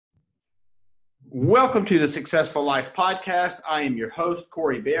Welcome to the Successful Life Podcast. I am your host,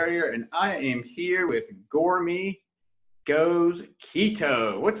 Corey Barrier, and I am here with Gormy Goes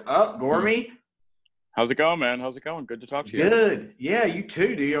Keto. What's up, Gormy? How's it going, man? How's it going? Good to talk to you. Good. Yeah, you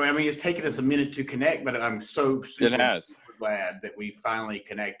too, dude. I mean, it's taken us a minute to connect, but I'm super glad that we finally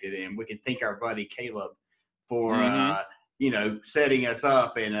connected, and we can thank our buddy Caleb for, setting us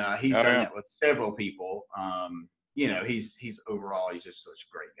up, and he's done that with several people. He's overall, he's just such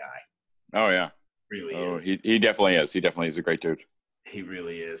a great guy. Oh, yeah. Really is. He definitely is. He definitely is a great dude. He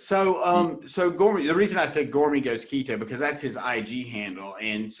really is. So, so Gormy, the reason I said Gormy Goes Keto, because that's his IG handle.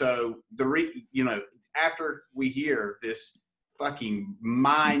 And so after we hear this fucking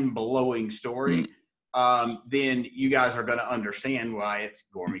mind-blowing story, then you guys are going to understand why it's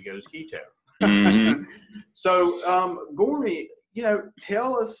Gormy Goes Keto. So, Gormy,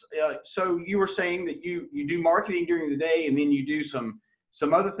 tell us, so you were saying that you do marketing during the day, and then you do some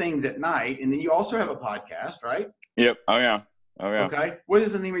other things at night, and then you also have a podcast, right? Yep. Oh yeah. Okay. What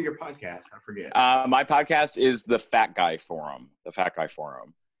is the name of your podcast? I forget. My podcast is the Fat Guy Forum. It's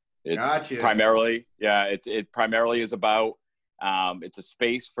gotcha. Primarily, it primarily is about, it's a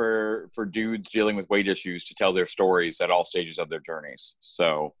space for dudes dealing with weight issues to tell their stories at all stages of their journeys.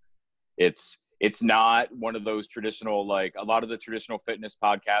 So it's not one of those traditional, like a lot of the traditional fitness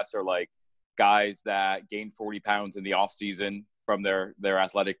podcasts are like guys that gained 40 pounds in the off season from their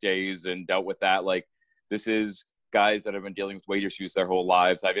athletic days and dealt with that. Like, this is guys that have been dealing with weight issues their whole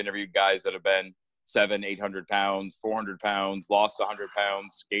lives. I've interviewed guys that have been 800 pounds, 400 pounds, lost 100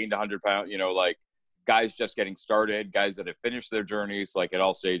 pounds, gained 100 pounds, like guys just getting started, guys that have finished their journeys, like at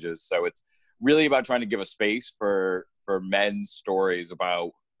all stages. So it's really about trying to give a space for men's stories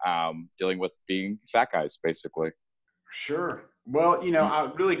about dealing with being fat guys, basically. Sure. Well,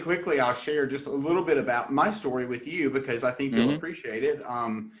 really quickly, I'll share just a little bit about my story with you, because I think you'll appreciate it.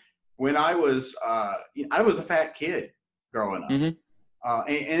 When I was a fat kid growing up,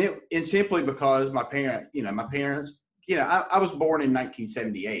 and simply because my parents, I was born in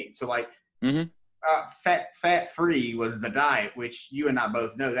 1978. So like, fat free was the diet, which you and I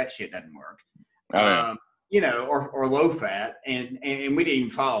both know that shit doesn't work. Oh, yeah. Or low fat, and we didn't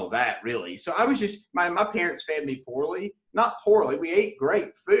even follow that really. So I was just, my parents fed me poorly, not poorly. We ate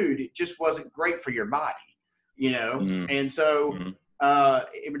great food. It just wasn't great for your body, And so,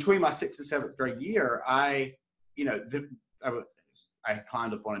 in between my 6th and 7th grade year, I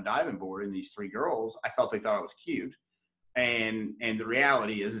climbed up on a diving board, and these 3 girls, I thought they thought I was cute. And the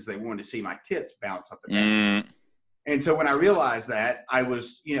reality is they wanted to see my tits bounce up and down. And so when I realized that, I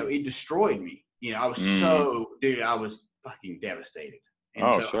was, it destroyed me. I was I was fucking devastated.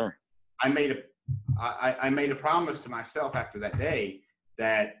 And sure. I made a promise to myself after that day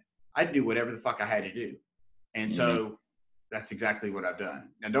that I'd do whatever the fuck I had to do. And so that's exactly what I've done.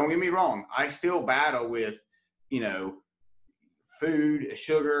 Now, don't get me wrong. I still battle with, food,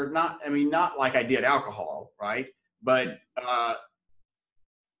 sugar, not like I did alcohol, right? But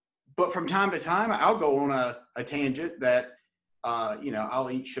from time to time, I'll go on a tangent that, I'll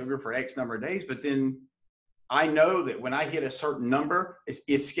eat sugar for X number of days, but then I know that when I hit a certain number,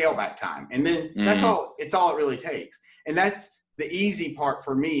 it's scale back time. And then it's all it really takes. And that's the easy part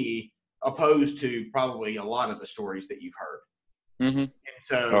for me, opposed to probably a lot of the stories that you've heard. And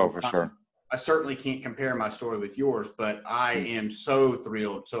so for sure. I certainly can't compare my story with yours, but I am so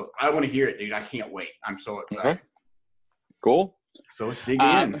thrilled. So I want to hear it, dude. I can't wait. I'm so excited. Okay. Cool. So let's dig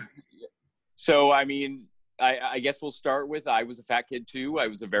in. So, I guess we'll start with, I was a fat kid too. I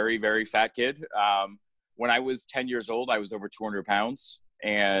was a very, very fat kid. When I was 10 years old, I was over 200 pounds,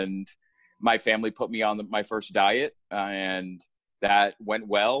 and my family put me on my first diet, and that went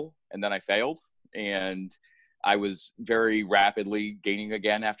well. And then I failed, and I was very rapidly gaining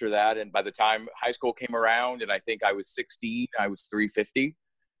again after that. And by the time high school came around, and I think I was 16, I was 350.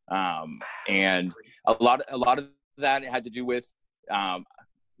 And a lot of that had to do with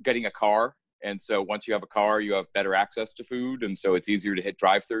getting a car. And so once you have a car, you have better access to food. And so it's easier to hit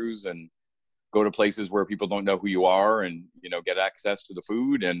drive-thrus and go to places where people don't know who you are and, get access to the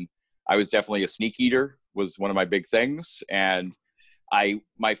food. And I was definitely a sneak eater, was one of my big things. And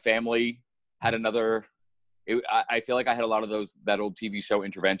my family had I feel like I had a lot of that old TV show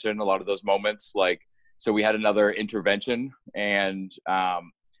Intervention, a lot of those moments. So we had another intervention, and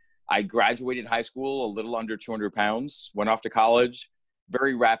I graduated high school a little under 200 pounds, went off to college,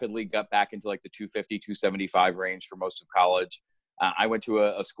 very rapidly got back into like the 250, 275 range for most of college. I went to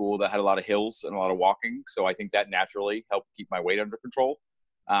a school that had a lot of hills and a lot of walking. So I think that naturally helped keep my weight under control.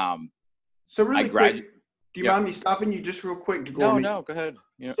 So really quick, do you mind me stopping you just real quick? No, go ahead.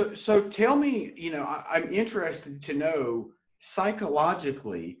 Yeah. So tell me, I'm interested to know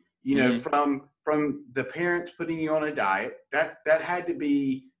psychologically, from from the parents putting you on a diet, that had to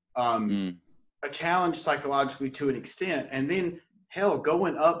be a challenge psychologically to an extent. And then hell,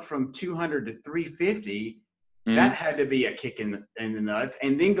 going up from 200 to 350, that had to be a kick in the nuts.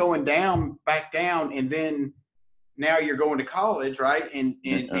 And then going back down, and then now you're going to college, right? And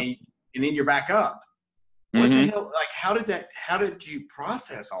then you're back up. What the hell? Like, how did you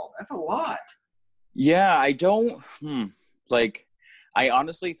process all that? That's a lot. Yeah, I don't like, I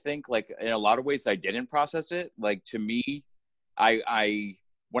honestly think, like, in a lot of ways I didn't process it. Like, to me, I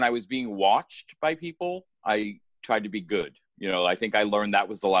when I was being watched by people, I tried to be good. You know, I think I learned that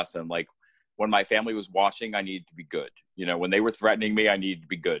was the lesson. Like, when my family was watching, I needed to be good. You know, when they were threatening me, I needed to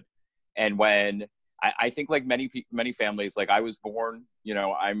be good. And when I think, like many families, like, I was born, you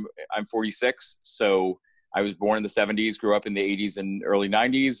know, I'm 46, so I was born in the 70s, grew up in the 80s and early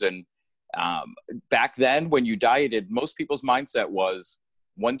 90s, and back then, when you dieted, most people's mindset was,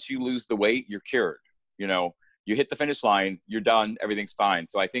 once you lose the weight, you're cured. You know, you hit the finish line, you're done, everything's fine.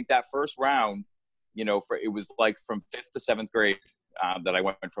 So I think that first round, you know, it was like from 5th to 7th grade that I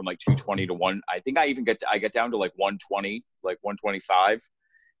went from like 220 to one. I think I get down to like 120, like 125,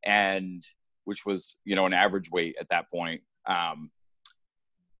 and which was, you know, an average weight at that point.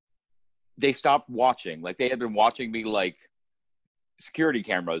 They stopped watching. Like, they had been watching me like security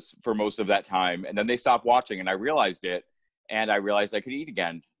cameras for most of that time, and then they stopped watching, and I realized it, and I realized I could eat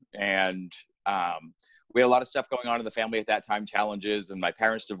again. And we had a lot of stuff going on in the family at that time, challenges, and my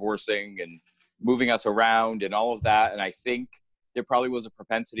parents divorcing and moving us around and all of that. And I think there probably was a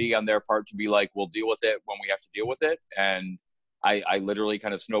propensity on their part to be like, we'll deal with it when we have to deal with it. And I literally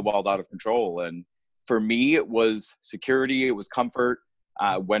kind of snowballed out of control. And for me, it was security, it was comfort.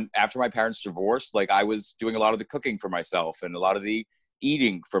 When after my parents divorced, like, I was doing a lot of the cooking for myself and a lot of the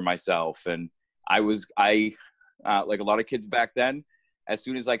eating for myself. And I like a lot of kids back then, as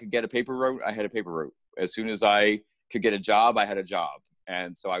soon as I could get a paper route, I had a paper route. As soon as I could get a job, I had a job.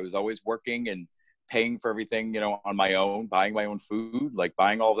 And so I was always working and paying for everything, you know, on my own, buying my own food, like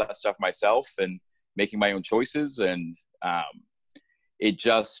buying all that stuff myself and making my own choices. And it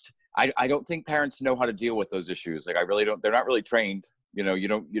just, I don't think parents know how to deal with those issues. Like, I really don't. They're not really trained. You know, you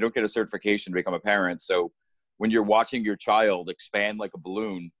don't get a certification to become a parent. So when you're watching your child expand like a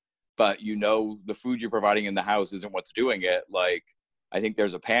balloon, but you know the food you're providing in the house isn't what's doing it, like, I think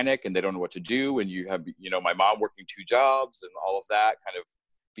there's a panic and they don't know what to do. And you have, you know, my mom working 2 jobs and all of that kind of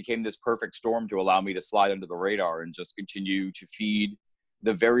became this perfect storm to allow me to slide under the radar and just continue to feed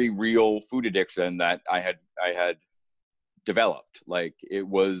the very real food addiction that I had developed. Like, it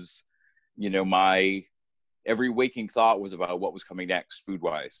was, you know, my every waking thought was about what was coming next food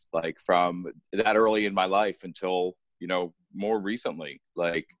wise, like from that early in my life until, you know, more recently.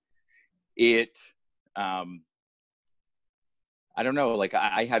 Like, it, I don't know, like,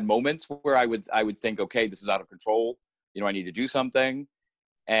 I had moments where I would think, okay, this is out of control. You know, I need to do something.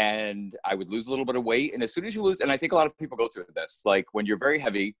 And I would lose a little bit of weight. And as soon as you lose, and I think a lot of people go through this, like, when you're very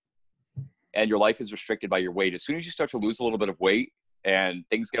heavy and your life is restricted by your weight, as soon as you start to lose a little bit of weight and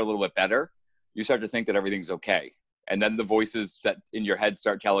things get a little bit better, you start to think that everything's okay. And then the voices that in your head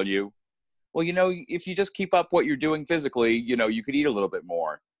start telling you, well, you know, if you just keep up what you're doing physically, you know, you could eat a little bit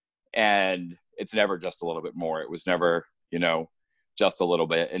more. And it's never just a little bit more. It was never, you know, just a little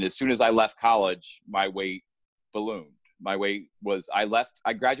bit. And as soon as I left college, my weight ballooned. My weight was,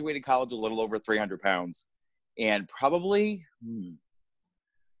 I graduated college a little over 300 pounds. And probably,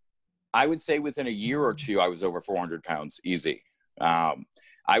 I would say within a year or two, I was over 400 pounds, easy.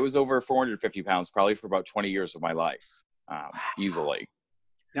 I was over 450 pounds probably for about 20 years of my life, easily.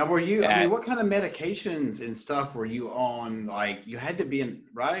 Now, were you, I mean, what kind of medications and stuff were you on? Like, you had to be in,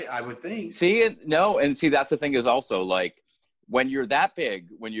 right? I would think. See, no. And see, that's the thing is also, like, when you're that big,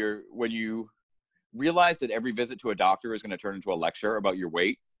 when you realize that every visit to a doctor is going to turn into a lecture about your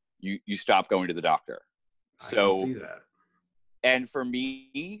weight, you stop going to the doctor. So, I can see that. And for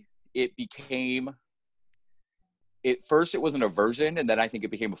me, it became, first it was an aversion, and then I think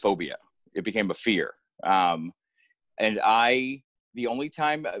it became a phobia. It became a fear. And the only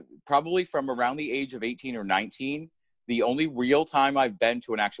time, probably from around the age of 18 or 19, the only real time I've been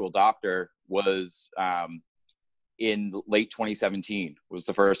to an actual doctor was in late 2017 was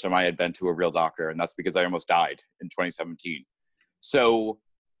the first time I had been to a real doctor. And that's because I almost died in 2017. So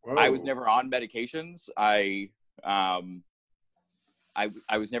whoa. I was never on medications. I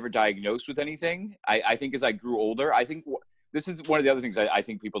was never diagnosed with anything. I think as I grew older, I think this is one of the other things I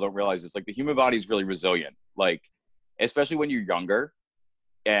think people don't realize is, like, the human body is really resilient. Like, especially when you're younger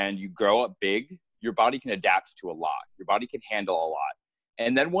and you grow up big, your body can adapt to a lot. Your body can handle a lot.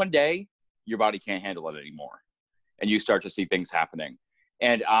 And then one day, your body can't handle it anymore. And you start to see things happening.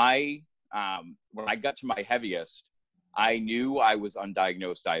 And I when I got to my heaviest, I knew I was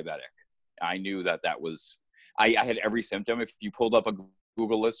undiagnosed diabetic. I knew that was, I had every symptom. If you pulled up a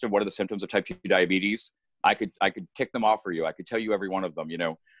Google list of what are the symptoms of type 2 diabetes, I could tick them off for you. I could tell you every one of them,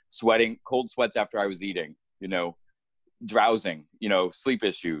 sweating, cold sweats after I was eating, drowsing, sleep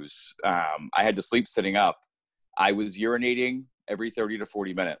issues. I had to sleep sitting up. I was urinating every 30 to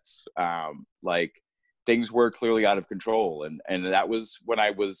 40 minutes. Like things were clearly out of control. And that was when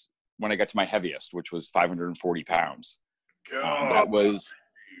I got to my heaviest, which was 540 pounds. That was,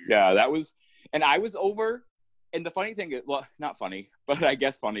 and I was over. And the funny thing, well, not funny, but I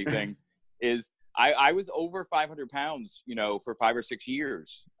guess funny thing is I was over 500 pounds, for 5 or 6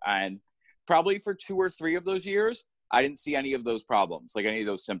 years. And probably for 2 or 3 of those years, I didn't see any of those problems, like any of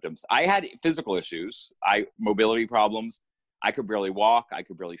those symptoms. I had physical issues, mobility problems. I could barely walk. I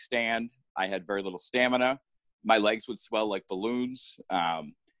could barely stand. I had very little stamina. My legs would swell like balloons.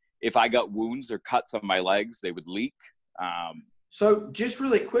 If I got wounds or cuts on my legs, they would leak. So just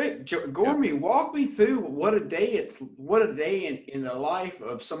really quick, Gormy, walk me through what a day in the life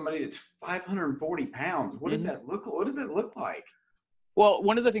of somebody that's 540 pounds. What does that look like? Well,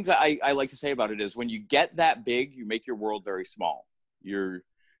 one of the things I like to say about it is when you get that big, you make your world very small. You're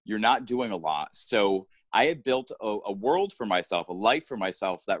not doing a lot. So I had built a world for myself, a life for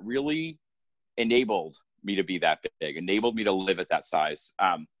myself that really enabled me to be that big, enabled me to live at that size.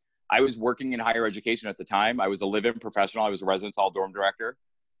 I was working in higher education at the time. I was a live-in professional. I was a residence hall dorm director.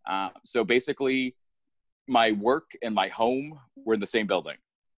 So basically, my work and my home were in the same building.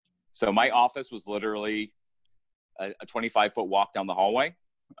 So my office was literally a 25-foot walk down the hallway.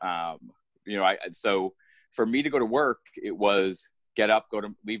 So for me to go to work, it was get up,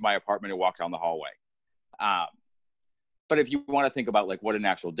 leave my apartment and walk down the hallway. But if you want to think about like what an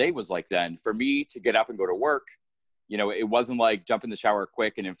actual day was like then, for me to get up and go to work, it wasn't like jump in the shower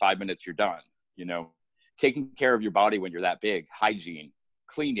quick and in 5 minutes you're done. Taking care of your body when you're that big, hygiene,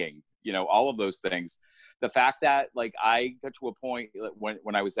 cleaning, all of those things. The fact that like I got to a point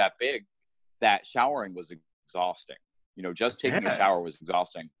when I was that big, that showering was exhausting. Just taking a shower was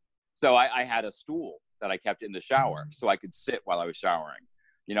exhausting. So I had a stool that I kept in the shower so I could sit while I was showering.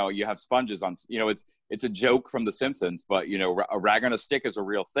 You have sponges on, it's a joke from The Simpsons, but a rag on a stick is a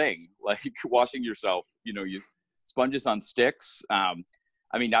real thing. Like washing yourself, sponges on sticks.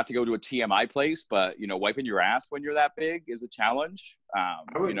 Not to go to a TMI place, but wiping your ass when you're that big is a challenge. I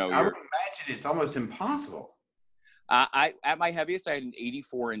would imagine it's almost impossible. At my heaviest, I had an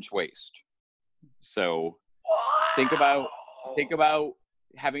 84-inch waist. So think about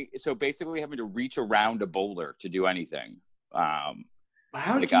basically having to reach around a boulder to do anything.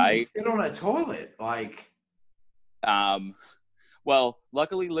 How did you sit on a toilet? Well,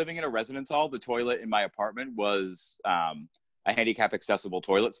 luckily living in a residence hall, the toilet in my apartment was a handicap accessible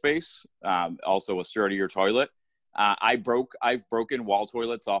toilet space. Also a sturdier toilet. I've broken wall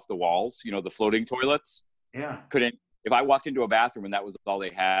toilets off the walls, the floating toilets. Yeah. If I walked into a bathroom and that was all they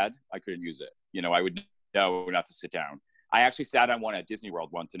had, I couldn't use it. I would know not to sit down. I actually sat on one at Disney World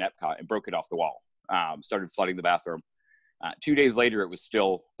once in Epcot and broke it off the wall. Started flooding the bathroom. 2 days later,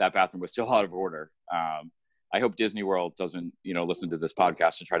 that bathroom was still out of order. I hope Disney World doesn't, listen to this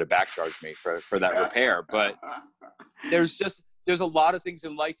podcast and try to backcharge me for that repair. But there's a lot of things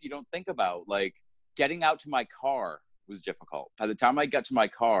in life you don't think about. Like getting out to my car was difficult. By the time I got to my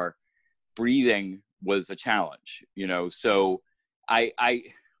car, breathing was a challenge, So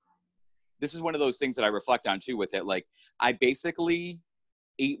this is one of those things that I reflect on too with it. Like I basically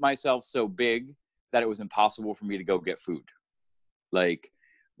ate myself so big that it was impossible for me to go get food. Like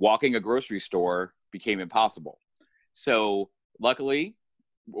walking a grocery store became impossible. So luckily,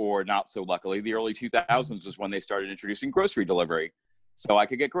 or not so luckily, the early 2000s was when they started introducing grocery delivery. So I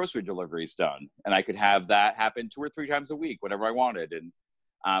could get grocery deliveries done and I could have that happen 2 or 3 times a week, whenever I wanted.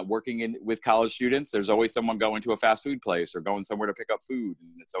 And working with college students, there's always someone going to a fast food place or going somewhere to pick up food.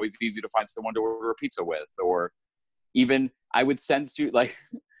 And it's always easy to find someone to order a pizza with, or even I would send students like,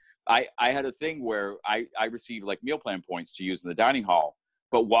 I had a thing where I received like meal plan points to use in the dining hall,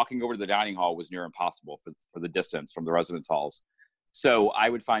 but walking over to the dining hall was near impossible for the distance from the residence halls. So I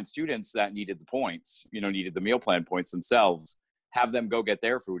would find students that needed the points, needed the meal plan points themselves, have them go get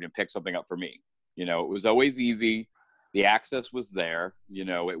their food and pick something up for me. It was always easy. The access was there.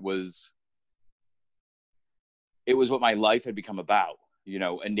 It was what my life had become about,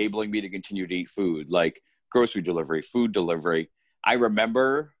 enabling me to continue to eat food, like grocery delivery, food delivery. I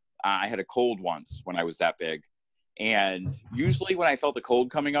remember I had a cold once when I was that big. And usually when I felt a cold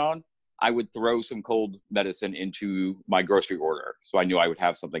coming on, I would throw some cold medicine into my grocery order. So I knew I would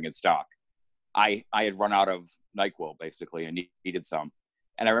have something in stock. I had run out of NyQuil basically and needed some.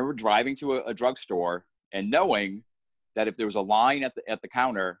 And I remember driving to a drugstore and knowing that if there was a line at the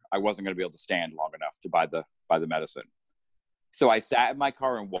counter, I wasn't going to be able to stand long enough to buy the medicine. So I sat in my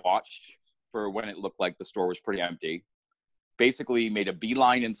car and watched for when it looked like the store was pretty empty. Basically made a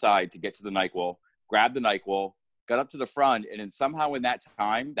beeline inside to get to the NyQuil, grabbed the NyQuil, got up to the front, and then somehow in that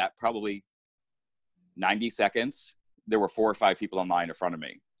time, that probably 90 seconds, there were 4 or 5 people in line in front of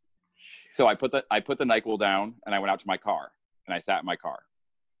me. So I put the NyQuil down and I went out to my car and I sat in my car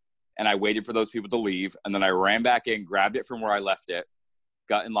and I waited for those people to leave. And then I ran back in, grabbed it from where I left it,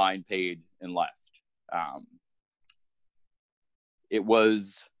 got in line, paid, and left. It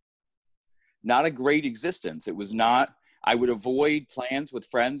was not a great existence. It was not, I would avoid plans with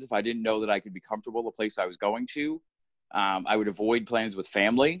friends if I didn't know that I could be comfortable the place I was going to. I would avoid plans with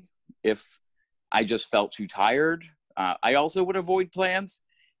family if I just felt too tired. I also would avoid plans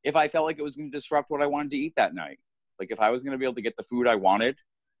if I felt like it was going to disrupt what I wanted to eat that night. Like if I was going to be able to get the food I wanted,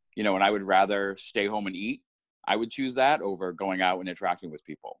 you know, and I would rather stay home and eat, I would choose that over going out and interacting with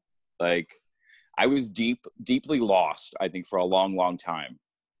people. Like I was deeply lost, I think, for a long, long time.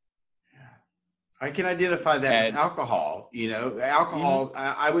 I can identify that with alcohol. You know, alcohol,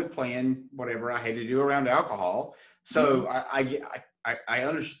 mm-hmm. I would plan whatever I had to do around alcohol. So mm-hmm. I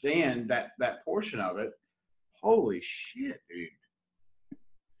understand that portion of it. Holy shit, dude.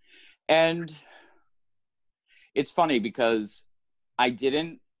 And it's funny because I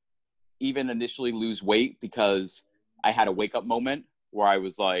didn't even initially lose weight because I had a wake up moment where I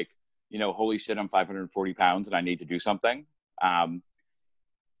was like, you know, holy shit, I'm 540 pounds and I need to do something.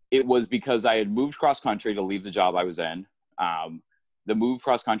 It was because I had moved cross country to leave the job I was in. The move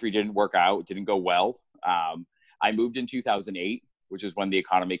cross country didn't work out, didn't go well. I moved in 2008, which is when the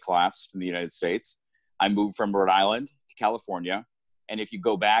economy collapsed in the United States. I moved from Rhode Island to California. And if you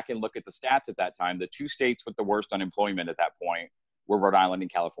go back and look at the stats at that time, the 2 states with the worst unemployment at that point were Rhode Island and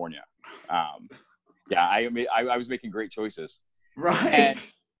California. I was making great choices. Right.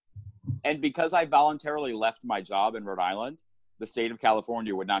 And because I voluntarily left my job in Rhode Island, the state of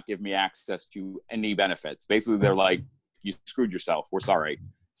California would not give me access to any benefits. Basically, they're like, you screwed yourself. We're sorry.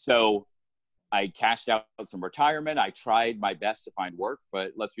 So I cashed out some retirement. I tried my best to find work,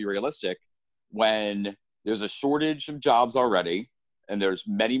 but let's be realistic. When there's a shortage of jobs already and there's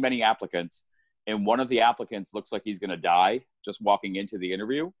many, many applicants, and one of the applicants looks like he's going to die just walking into the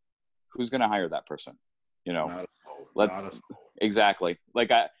interview, who's going to hire that person? You know, exactly.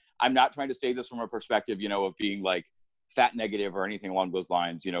 Like I'm not trying to say this from a perspective, you know, of being like fat negative or anything along those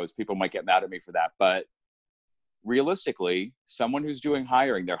lines, you know, as people might get mad at me for that. But realistically, someone who's doing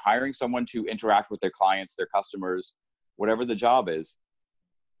hiring, they're hiring someone to interact with their clients, their customers, whatever the job is.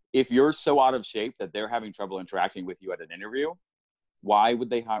 If you're so out of shape that they're having trouble interacting with you at an interview, why would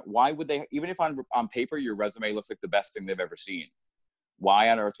they, even if on paper, your resume looks like the best thing they've ever seen, why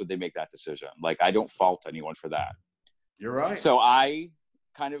on earth would they make that decision? Like, I don't fault anyone for that. You're right. So I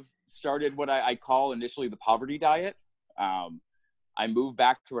kind of started what I call initially the poverty diet. I moved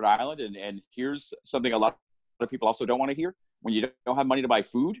back to Rhode Island, and here's something a lot of people also don't want to hear. When you don't have money to buy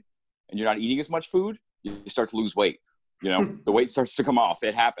food and you're not eating as much food, you start to lose weight. You know, the weight starts to come off.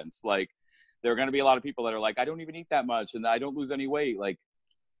 It happens. Like, there are going to be a lot of people that are like, I don't even eat that much and I don't lose any weight. Like,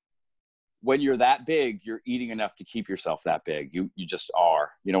 when you're that big, you're eating enough to keep yourself that big. You just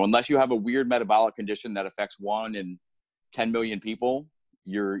are, you know, unless you have a weird metabolic condition that affects 1 in 10 million people,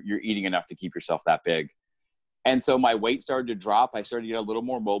 you're eating enough to keep yourself that big. And so my weight started to drop. I started to get a little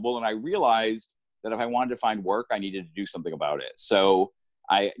more mobile, and I realized that if I wanted to find work, I needed to do something about it. So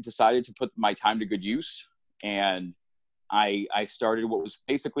I decided to put my time to good use, and I started what was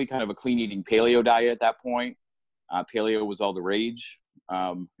basically kind of a clean eating paleo diet at that point. Paleo was all the rage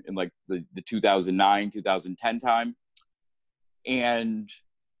in like the 2009, 2010 time. And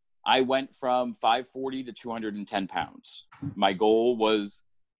I went from 540 to 210 pounds. My goal was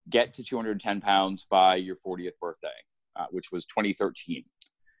get to 210 pounds by your 40th birthday, which was 2013. Okay.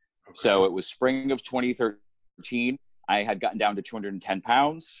 So it was spring of 2013. I had gotten down to 210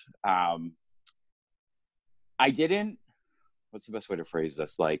 pounds. What's the best way to phrase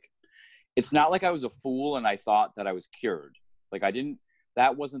this? Like, it's not like I was a fool and I thought that I was cured. Like,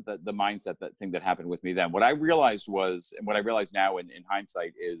 that wasn't the mindset, that thing that happened with me then. What I realized was, and what I realize now in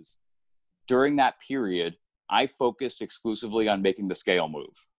hindsight is, during that period, I focused exclusively on making the scale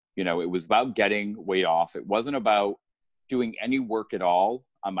move. You know, it was about getting weight off. It wasn't about doing any work at all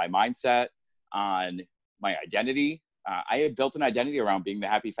on my mindset, on my identity. I had built an identity around being the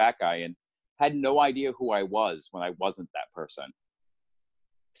happy fat guy and had no idea who I was when I wasn't that person.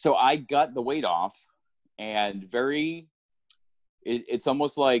 So I got the weight off, and it's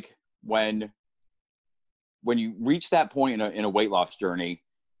almost like when when you reach that point in a weight loss journey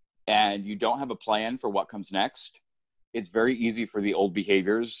and you don't have a plan for what comes next, it's very easy for the old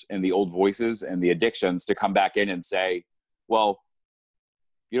behaviors and the old voices and the addictions to come back in and say, well,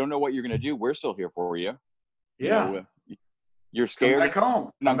 you don't know what you're going to do. We're still here for you. Yeah. You know, you're scared. Come back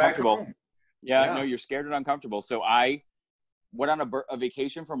home. And uncomfortable. Back home. Yeah, no, you're scared and uncomfortable. So I went on a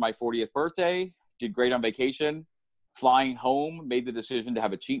vacation for my 40th birthday, did great on vacation. Flying home, made the decision to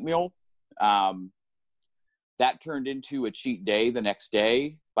have a cheat meal. That turned into a cheat day the next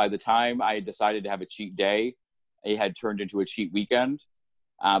day. By the time I had decided to have a cheat day, it had turned into a cheat weekend.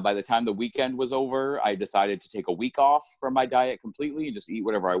 By the time the weekend was over, I decided to take a week off from my diet completely and just eat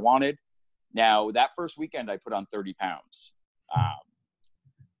whatever I wanted. Now, that first weekend, I put on 30 pounds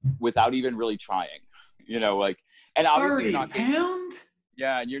without even really trying, you know, like, and obviously 30 you're not pounds?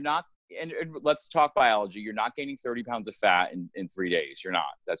 Yeah, and you're not, and let's talk biology. You're not gaining 30 pounds of fat in 3 days. You're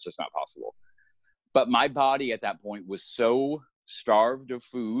not. That's just not possible. But my body at that point was so starved of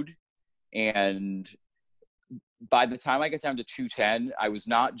food. And by the time I got down to 210, I was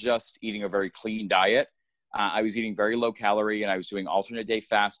not just eating a very clean diet. I was eating very low calorie, and I was doing alternate day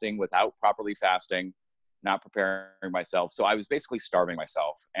fasting without properly fasting, not preparing myself. So I was basically starving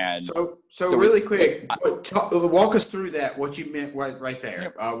myself. And so really quick, walk us through that, what you meant right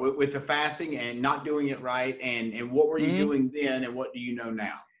there, with the fasting and not doing it right. And what were you doing then, and what do you know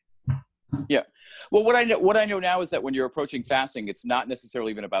now? Yeah. Well, what I know now is that when you're approaching fasting, it's not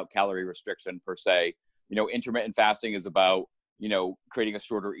necessarily even about calorie restriction per se. You know, intermittent fasting is about, you know, creating a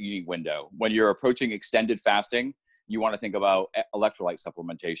shorter eating window. When you're approaching extended fasting, you want to think about electrolyte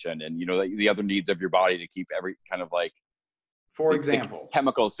supplementation and, you know, the other needs of your body to keep every kind of like, for example,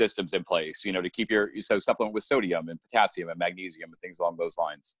 chemical systems in place, you know, to keep so supplement with sodium and potassium and magnesium and things along those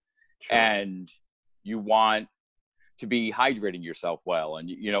lines. Sure. And you want to be hydrating yourself well, and,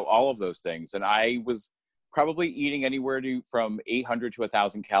 you know, all of those things. And I was probably eating anywhere from 800 to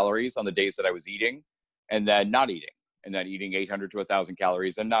 1,000 calories on the days that I was eating, and then not eating, and then eating 800 to 1,000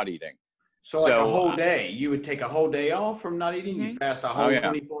 calories and not eating. So like a whole day, you would take a whole day off from not eating? You fast a whole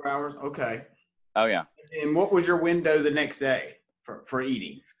 24 hours? Okay. Oh yeah. And what was your window the next day for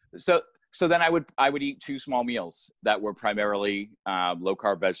eating? So then I would eat 2 small meals that were primarily low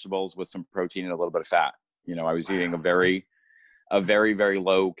carb vegetables with some protein and a little bit of fat. You know, I was eating a very, very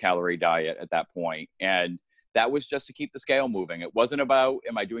low calorie diet at that point. And that was just to keep the scale moving. It wasn't about,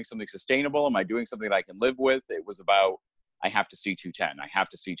 am I doing something sustainable? Am I doing something that I can live with? It was about, I have to see 210. I have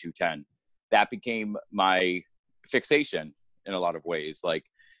to see 210. That became my fixation in a lot of ways. Like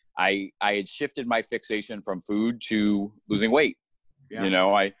I had shifted my fixation from food to losing weight. Yeah. You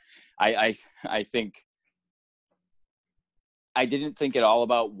know, I think I didn't think at all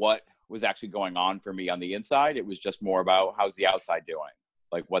about what was actually going on for me on the inside. It was just more about how's the outside doing?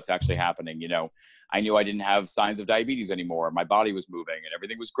 Like what's actually happening? You know, I knew I didn't have signs of diabetes anymore. My body was moving and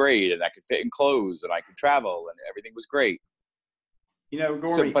everything was great, and I could fit in clothes and I could travel and everything was great. You know,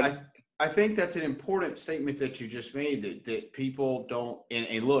 Gormy, I think that's an important statement that you just made, that people don't,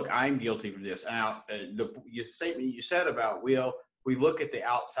 and look, I'm guilty of this. Now, the statement you said about, we look at the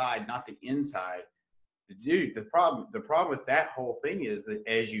outside, not the inside. Dude, the problem with that whole thing is that,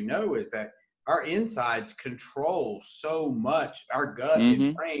 as you know, is that our insides control so much, our gut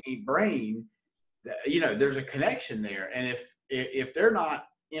and brain, that, you know, there's a connection there. And if they're not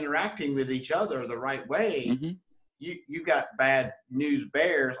interacting with each other the right way, you got bad news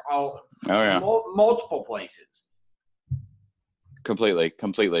bears multiple places. Completely.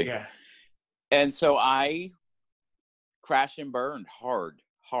 Yeah. And so I crashed and burned hard.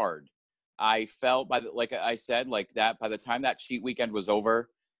 I felt like I said, like that, by the time that cheat weekend was over,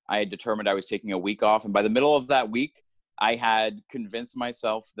 I had determined I was taking a week off. And by the middle of that week, I had convinced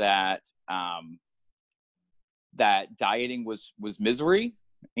myself that, that dieting was misery,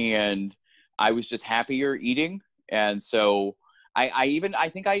 and I was just happier eating. And so I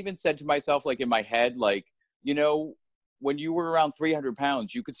think I even said to myself, like in my head, like, you know, when you were around 300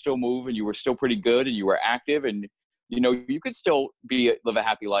 pounds, you could still move and you were still pretty good and you were active, and, you know, you could still live a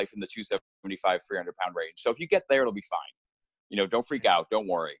happy life in the 275, 300 pound range. So if you get there, it'll be fine. You know, don't freak out. Don't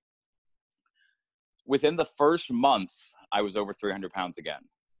worry. Within the first month, I was over 300 pounds again.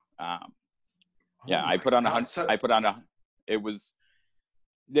 I put on it was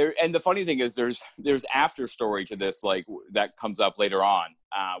there. And the funny thing is there's after story to this, like that comes up later on,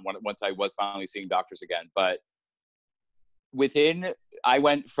 once I was finally seeing doctors again. But I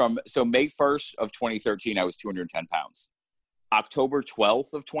went from, May 1st of 2013, I was 210 pounds. October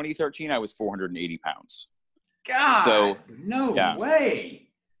 12th of 2013, I was 480 pounds. God, no way.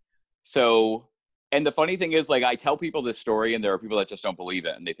 So And the funny thing is, like, I tell people this story and there are people that just don't believe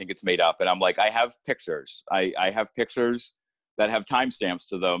it and they think it's made up. And I'm like, I have pictures. I have pictures that have timestamps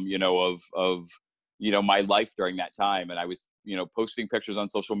to them, you know, of, you know, my life during that time. And I was, you know, posting pictures on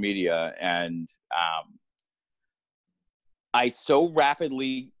social media, and I so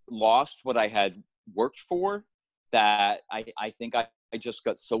rapidly lost what I had worked for that I think I just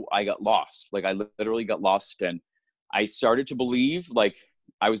I got lost. Like, I literally got lost, and I started to believe, like,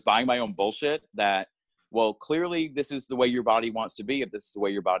 I was buying my own bullshit that, well, clearly this is the way your body wants to be if this is the way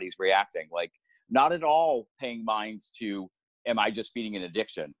your body's reacting. Like, not at all paying mind to, am I just feeding an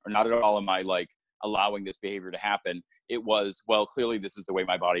addiction? Or not at all am I, like, allowing this behavior to happen. It was, well, clearly this is the way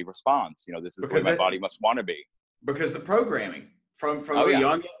my body responds. You know, this is the way my body must want to be. Because the programming from a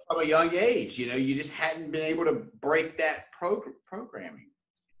young age, you know, you just hadn't been able to break that programming.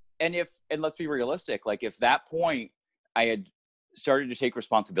 And let's be realistic, like, if that point I had started to take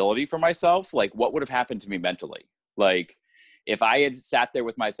responsibility for myself, like, what would have happened to me mentally? Like, if I had sat there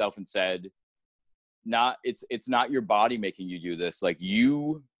with myself and said, it's not your body making you do this, like,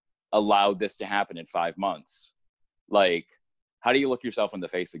 you allowed this to happen in 5 months. Like, how do you look yourself in the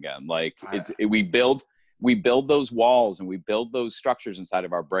face again? Like, we build those walls and we build those structures inside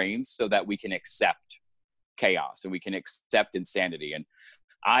of our brains so that we can accept chaos and we can accept insanity. And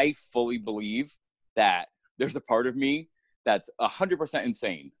I fully believe that there's a part of me that's 100%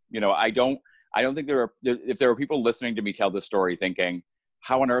 insane. You know, I don't think if there are people listening to me tell this story thinking,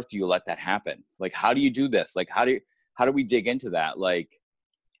 how on earth do you let that happen? Like, how do you do this? Like, how do we dig into that? Like,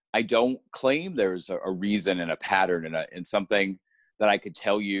 I don't claim there's a reason and a pattern and something that I could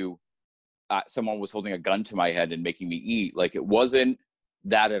tell you, someone was holding a gun to my head and making me eat. Like, it wasn't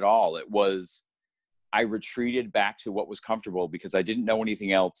that at all. It was, I retreated back to what was comfortable because I didn't know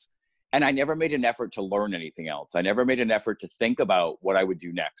anything else. And I never made an effort to learn anything else. I never made an effort to think about what I would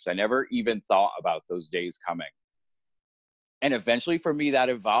do next. I never even thought about those days coming. And eventually for me, that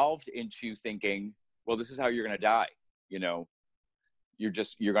evolved into thinking, well, this is how you're going to die. You know,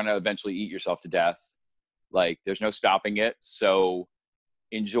 you're going to eventually eat yourself to death. Like, there's no stopping it. So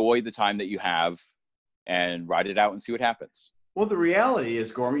enjoy the time that you have and ride it out and see what happens. Well, the reality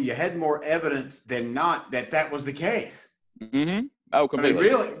is, Gormy, you had more evidence than not that was the case. Mm-hmm. Oh,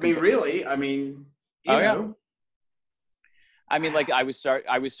 completely. I mean, you know. I mean, like, I was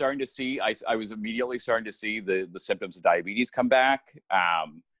starting to see, I was immediately starting to see the symptoms of diabetes come back.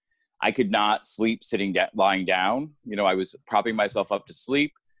 I could not sleep lying down. You know, I was propping myself up to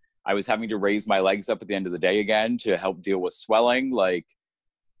sleep. I was having to raise my legs up at the end of the day again to help deal with swelling. Like,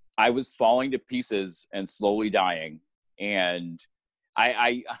 I was falling to pieces and slowly dying. And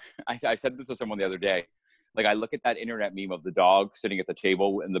I said this to someone the other day. Like, I look at that internet meme of the dog sitting at the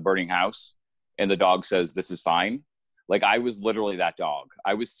table in the burning house and the dog says, "This is fine." Like, I was literally that dog.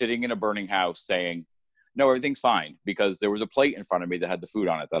 I was sitting in a burning house saying, no, everything's fine, because there was a plate in front of me that had the food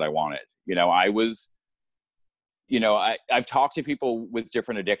on it that I wanted. You know, I've talked to people with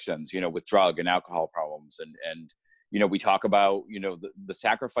different addictions, you know, with drug and alcohol problems. And, you know, we talk about, you know, the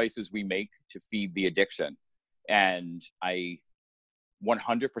sacrifices we make to feed the addiction. And I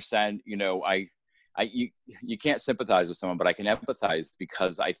 100%, you know, you can't sympathize with someone, but I can empathize,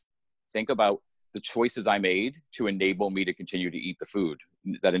 because I think about the choices I made to enable me to continue to eat the food,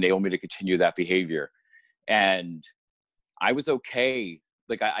 that enable me to continue that behavior. And I was okay.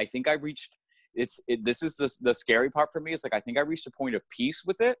 Like, I think I reached, this is the scary part for me. It's like, I think I reached a point of peace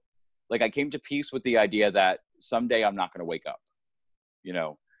with it. Like, I came to peace with the idea that someday I'm not going to wake up. You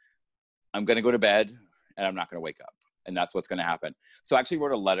know, I'm going to go to bed and I'm not going to wake up. And that's what's going to happen. So I actually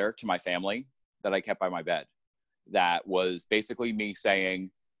wrote a letter to my family that I kept by my bed. That was basically me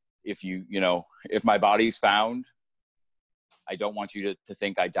saying, if my body's found, I don't want you to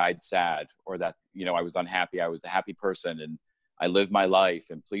think I died sad, or that, you know, I was unhappy. I was a happy person and I lived my life,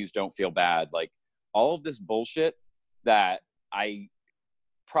 and please don't feel bad. Like, all of this bullshit that I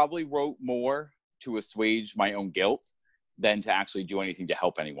probably wrote more to assuage my own guilt than to actually do anything to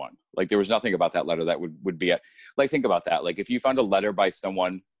help anyone. Like, there was nothing about that letter that would be like, think about that. Like, if you found a letter by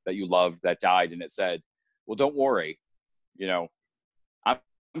someone that you loved that died and it said, well, don't worry, you know, I'm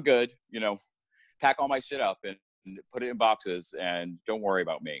good, you know, pack all my shit up and put it in boxes and don't worry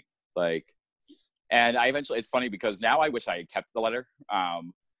about me. Like, and I eventually, it's funny because now I wish I had kept the letter.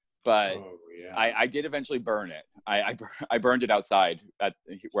 But I did eventually burn it. I burned it outside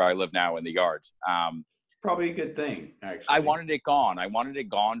where I live now in the yard. Probably a good thing, actually. I wanted it gone. I wanted it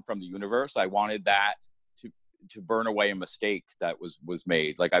gone from the universe. I wanted that to burn away a mistake that was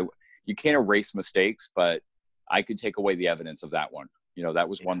made. Like, you can't erase mistakes, but I could take away the evidence of that one. You know, that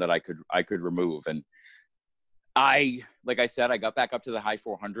was one that I could remove. And Like I said, I got back up to the high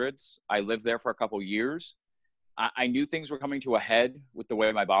 400s. I lived there for a couple years. I knew things were coming to a head with the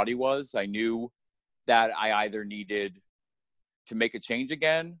way my body was. I knew that I either needed to make a change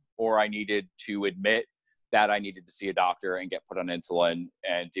again, or I needed to admit that I needed to see a doctor and get put on insulin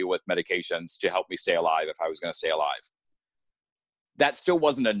and deal with medications to help me stay alive if I was going to stay alive. That still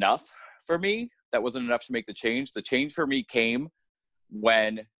wasn't enough for me. That wasn't enough to make the change. The change for me came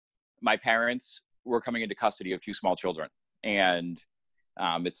when my parents were coming into custody of 2 small children. And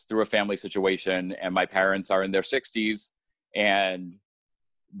it's through a family situation, and my parents are in their 60s, and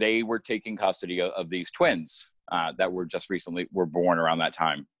they were taking custody of these twins that were born around that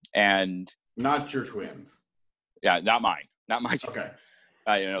time. And not your twins. Yeah, not mine, not my children.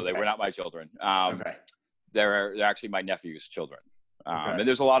 Okay. They were not my children. Okay. They're actually my nephew's children. Okay. And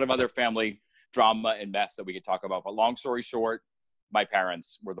there's a lot of other family drama and mess that we could talk about. But long story short, my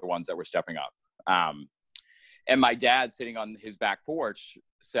parents were the ones that were stepping up. And my dad, sitting on his back porch,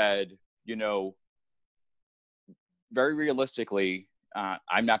 said, very realistically,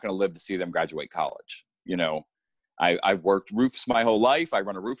 I'm not going to live to see them graduate college. I've worked roofs my whole life. I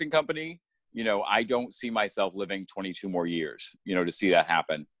run a roofing company. I don't see myself living 22 more years, to see that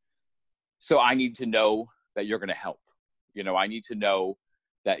happen. So I need to know that you're going to help. I need to know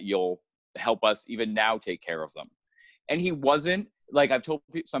that you'll help us even now take care of them. And he wasn't, like, I've told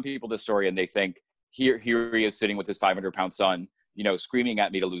some people this story and they think, here he is sitting with his 500-pound son, screaming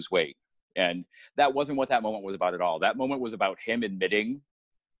at me to lose weight. And that wasn't what that moment was about at all. That moment was about him admitting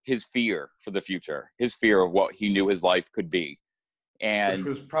his fear for the future, his fear of what he knew his life could be. And which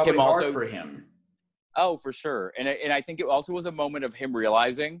was probably hard for him. Oh, for sure. And I think it also was a moment of him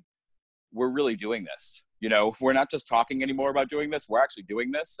realizing we're really doing this. We're not just talking anymore about doing this. We're actually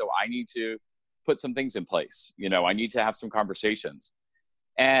doing this. So I need to put some things in place. I need to have some conversations.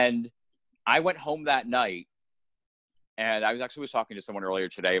 And I went home that night, and I was talking to someone earlier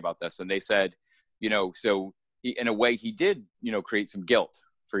today about this, and they said, so he, in a way he did, create some guilt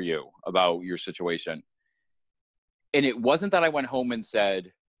for you about your situation. And it wasn't that I went home and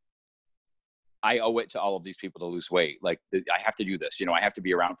said, I owe it to all of these people to lose weight. Like, I have to do this, I have to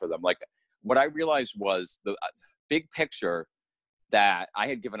be around for them. Like, what I realized was the big picture that I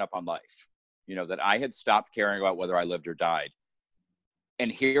had given up on life, that I had stopped caring about whether I lived or died.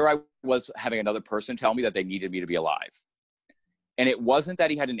 And here I was having another person tell me that they needed me to be alive. And it wasn't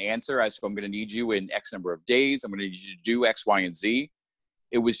that he had an answer as to, I'm going to need you in X number of days. I'm going to need you to do X, Y, and Z.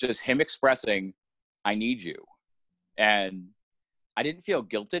 It was just him expressing, I need you. And I didn't feel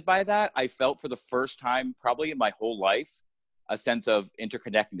guilted by that. I felt for the first time, probably in my whole life, a sense of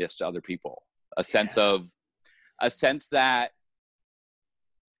interconnectedness to other people, a sense that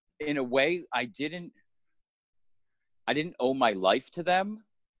in a way I didn't owe my life to them,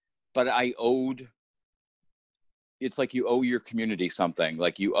 but it's like you owe your community something.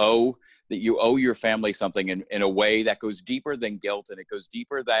 Like you owe your family something in a way that goes deeper than guilt, and it goes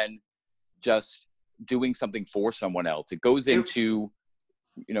deeper than just doing something for someone else. It goes into,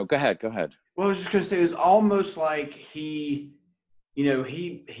 go ahead. Well, I was just going to say, it was almost like he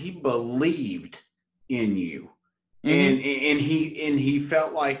believed in you, and he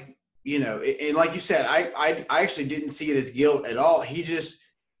felt like, and like you said, I actually didn't see it as guilt at all.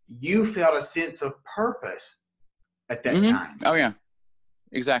 You felt a sense of purpose at that time. Oh yeah,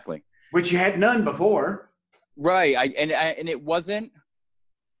 exactly. Which you had none before. Right. And it wasn't,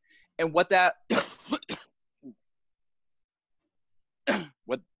 and what that,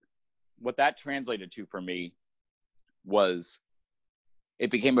 what that translated to for me was, it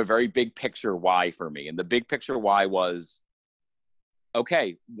became a very big picture why for me. And the big picture why was,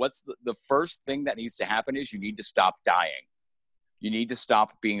 okay, what's the first thing that needs to happen is you need to stop dying. You need to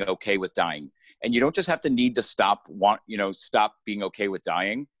stop being okay with dying. And you don't just have to need to stop being okay with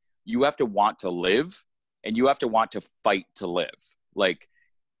dying. You have to want to live, and you have to want to fight to live. Like,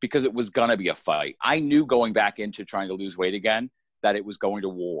 because it was going to be a fight. I knew going back into trying to lose weight again that it was going to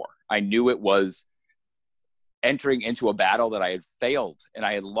war. I knew it was entering into a battle that I had failed and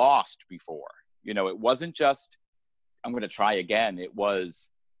I had lost before. It wasn't just, I'm going to try again. It was,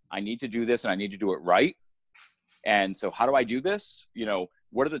 I need to do this and I need to do it right. And so how do I do this?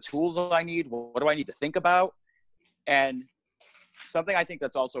 What are the tools that I need? What do I need to think about? And something I think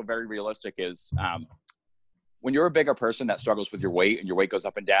that's also very realistic is when you're a bigger person that struggles with your weight and your weight goes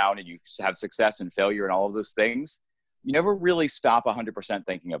up and down and you have success and failure and all of those things, you never really stop 100%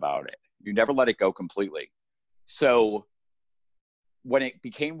 thinking about it. You never let it go completely. So when it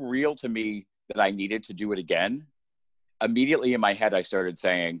became real to me that I needed to do it again, immediately in my head, I started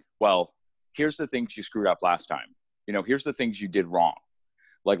saying, well, here's the things you screwed up last time. Here's the things you did wrong.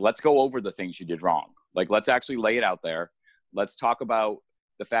 Like, let's go over the things you did wrong. Like, let's actually lay it out there. Let's talk about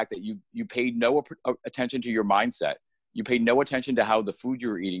the fact that you paid no attention to your mindset. You paid no attention to how the food you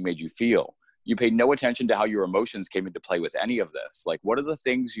were eating made you feel. You paid no attention to how your emotions came into play with any of this. Like, what are the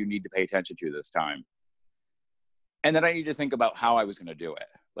things you need to pay attention to this time? And then I need to think about how I was going to do it.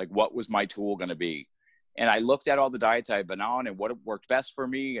 Like, what was my tool going to be? And I looked at all the diets I had been on and what worked best for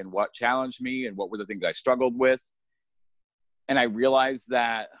me and what challenged me and what were the things I struggled with. And I realized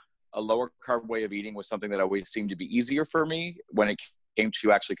that a lower carb way of eating was something that always seemed to be easier for me when it came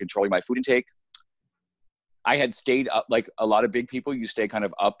to actually controlling my food intake. I had stayed up, like a lot of big people, you stay kind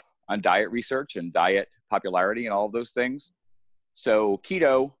of up on diet research and diet popularity and all of those things. So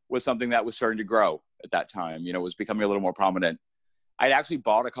keto was something that was starting to grow at that time. You know, it was becoming a little more prominent. I'd actually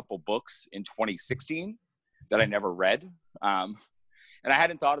bought a couple books in 2016 that I never read. And I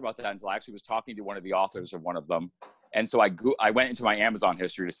hadn't thought about that until I actually was talking to one of the authors of one of them. And so I went into my Amazon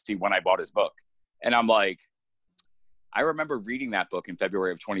history to see when I bought his book. And I'm like, I remember reading that book in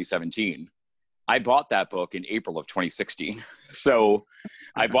February of 2017. I bought that book in April of 2016. So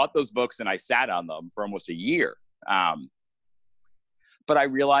I bought those books and I sat on them for almost a year. But I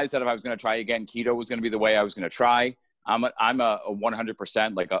realized that if I was going to try again, keto was going to be the way I was going to try. I'm a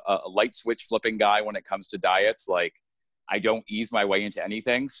 100% like a light switch flipping guy when it comes to diets. Like, I don't ease my way into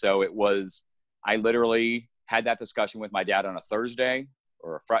anything. So I literally had that discussion with my dad on a Thursday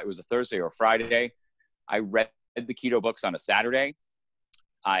it was a Thursday or a Friday. I read the keto books on a Saturday.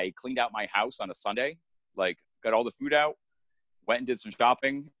 I cleaned out my house on a Sunday, like got all the food out, went and did some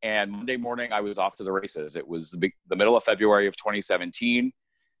shopping. And Monday morning I was off to the races. It was the middle of February of 2017.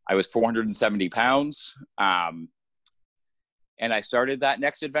 I was 470 pounds. And I started that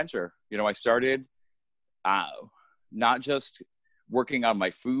next adventure. You know, I started not just working on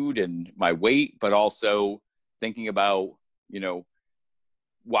my food and my weight, but also thinking about, you know,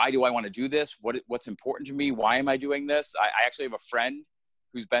 why do I want to do this? What's important to me? Why am I doing this? I actually have a friend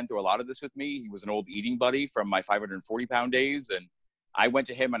who's been through a lot of this with me. He was an old eating buddy from my 540 pound days. And I went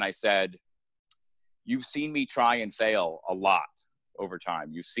to him and I said, you've seen me try and fail a lot over time.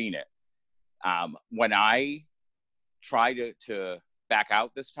 You've seen it. When I try to back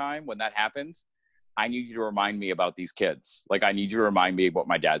out this time, when that happens, I need you to remind me about these kids. Like, I need you to remind me of what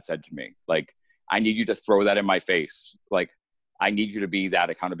my dad said to me. Like, I need you to throw that in my face. Like, I need you to be that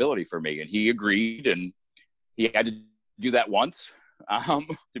accountability for me. And he agreed, and he had to do that once.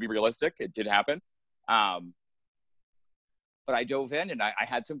 To be realistic, it did happen. But I dove in and I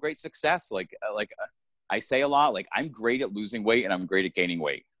had some great success. Like I say a lot, like, I'm great at losing weight and I'm great at gaining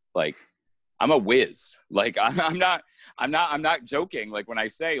weight. Like, I'm a whiz. Like, I'm not joking. Like, when I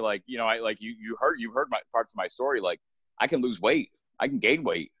say, like, you know, you've heard my parts of my story. Like, I can lose weight. I can gain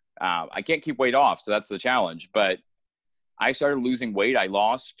weight. I can't keep weight off. So that's the challenge. But I started losing weight. I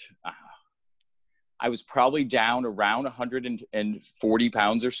was probably down around 140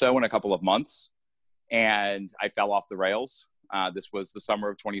 pounds or so in a couple of months. And I fell off the rails. This was the summer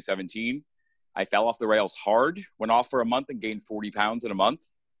of 2017. I fell off the rails hard, went off for a month and gained 40 pounds in a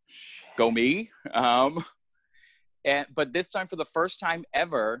month. Go me. But this time, for the first time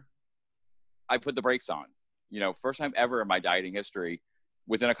ever, I put the brakes on. You know, first time ever in my dieting history.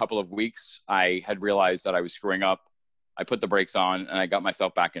 Within a couple of weeks, I had realized that I was screwing up. I put the brakes on and I got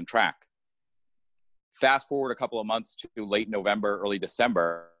myself back in track. Fast forward a couple of months to late November, early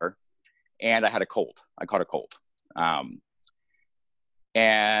December, and I had a cold. I caught a cold.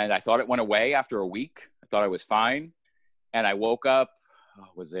 And I thought it went away after a week. I thought I was fine. And I woke up,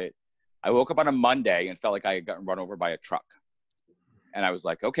 I woke up on a Monday and felt like I had gotten run over by a truck. And I was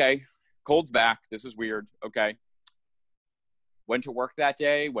like, okay, cold's back. This is weird. Okay. Went to work that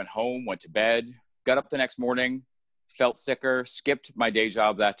day, went home, went to bed, got up the next morning, felt sicker, skipped my day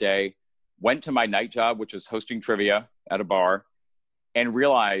job that day, went to my night job, which was hosting trivia at a bar, and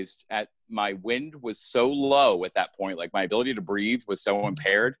realized my wind was so low at that point, like my ability to breathe was so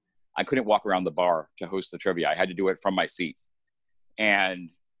impaired, I couldn't walk around the bar to host the trivia. I had to do it from my seat.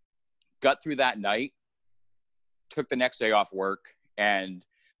 And got through that night, took the next day off work, and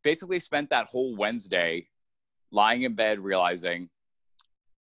basically spent that whole Wednesday lying in bed realizing,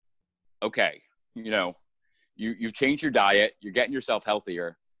 okay, you know, you've changed your diet, you're getting yourself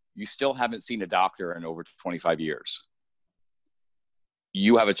healthier, you still haven't seen a doctor in over 25 years.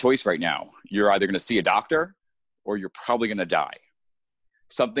 You have a choice right now. You're either going to see a doctor or you're probably going to die.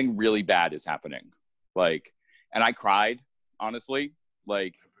 Something really bad is happening. Like, and I cried, honestly.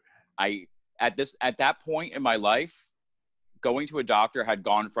 Like, at that point in my life, going to a doctor had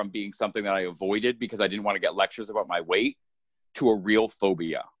gone from being something that I avoided because I didn't want to get lectures about my weight to a real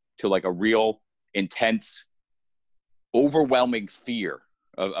phobia, to like a real intense, overwhelming fear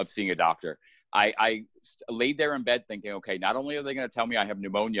of seeing a doctor. I laid there in bed thinking, okay, not only are they going to tell me I have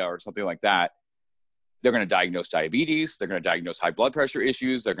pneumonia or something like that, they're going to diagnose diabetes. They're going to diagnose high blood pressure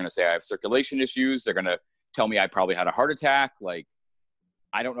issues. They're going to say I have circulation issues. They're going to tell me I probably had a heart attack. Like,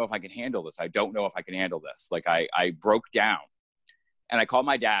 I don't know if I can handle this. I don't know if I can handle this. Like, I broke down, and I called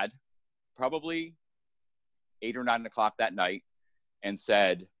my dad probably 8 or 9 o'clock that night and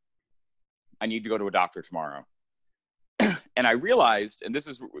said, I need to go to a doctor tomorrow. And I realized, and this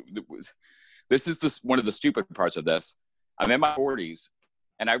is one of the stupid parts of this. I'm in my 40s,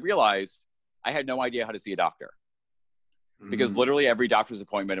 and I realized I had no idea how to see a doctor, because literally every doctor's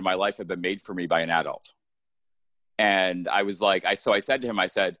appointment in my life had been made for me by an adult. And I was like, so I said to him, I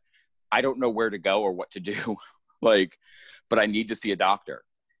said, I don't know where to go or what to do, like, but I need to see a doctor.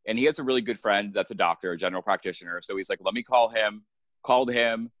 And he has a really good friend that's a doctor, a general practitioner. So he's like, let me call him. Called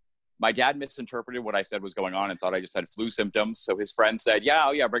him. My dad misinterpreted what I said was going on and thought I just had flu symptoms. So his friend said,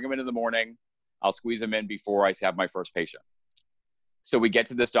 yeah, bring him in the morning. I'll squeeze him in before I have my first patient. So we get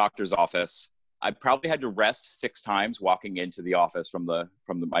to this doctor's office. I probably had to rest 6 times walking into the office from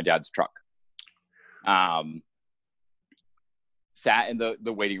my dad's truck. Sat in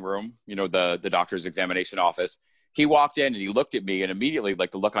the waiting room, the doctor's examination office. He walked in and he looked at me, and immediately,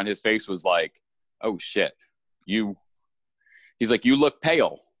 like, the look on his face was like, oh shit, he's like, you look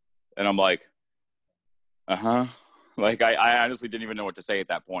pale. And I'm like, uh-huh. Like, I honestly didn't even know what to say at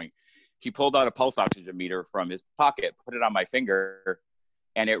that point. He pulled out a pulse oxygen meter from his pocket, put it on my finger,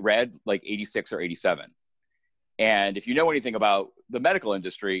 and it read like 86 or 87. And if you know anything about the medical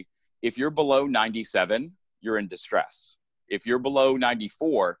industry, if you're below 97, you're in distress. If you're below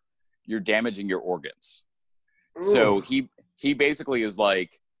 94, you're damaging your organs. Ooh. So he basically is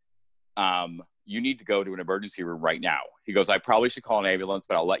like, you need to go to an emergency room right now. He goes, I probably should call an ambulance,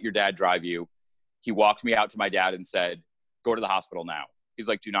 but I'll let your dad drive you. He walked me out to my dad and said, go to the hospital now. He's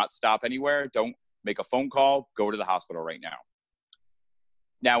like, do not stop anywhere. Don't make a phone call. Go to the hospital right now.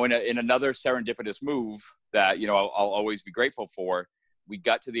 Now, in another serendipitous move that, I'll always be grateful for, we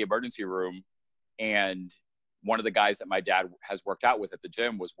got to the emergency room, and one of the guys that my dad has worked out with at the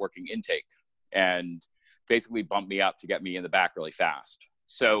gym was working intake and basically bumped me up to get me in the back really fast.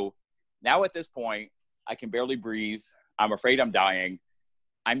 So now at this point, I can barely breathe. I'm afraid I'm dying.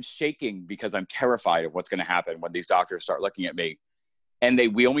 I'm shaking because I'm terrified of what's going to happen when these doctors start looking at me. And they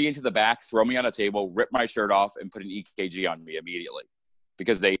wheel me into the back, throw me on a table, rip my shirt off, and put an EKG on me immediately,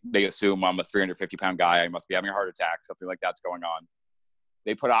 because they assume I'm a 350-pound guy. I must be having a heart attack. Something like that's going on.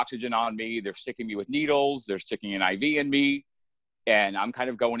 They put oxygen on me. They're sticking me with needles. They're sticking an IV in me. And I'm kind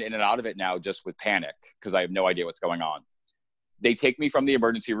of going in and out of it now just with panic, because I have no idea what's going on. They take me from the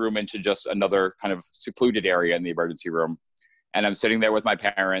emergency room into just another kind of secluded area in the emergency room. And I'm sitting there with my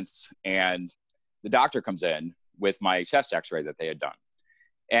parents, and the doctor comes in with my chest x-ray that they had done.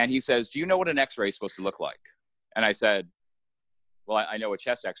 And he says, do you know what an x-ray is supposed to look like? And I said, well, I know a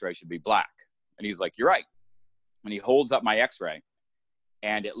chest x-ray should be black. And he's like, you're right. And he holds up my x-ray,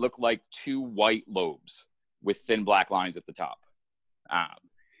 and it looked like 2 white lobes with thin black lines at the top.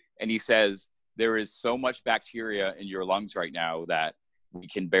 And he says, there is so much bacteria in your lungs right now that we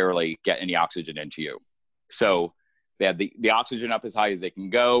can barely get any oxygen into you. So they had the oxygen up as high as they can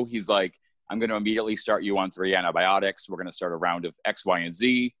go. He's like, I'm going to immediately start you on 3 antibiotics. We're going to start a round of X, Y, and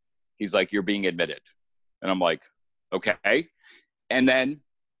Z. He's like, you're being admitted. And I'm like, okay. And then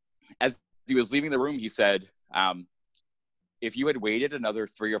as he was leaving the room, he said, if you had waited another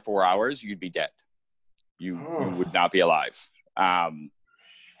 3 or 4 hours, you'd be dead. You would not be alive.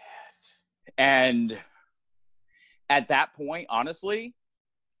 And at that point, honestly,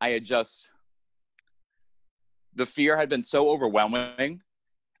 the fear had been so overwhelming,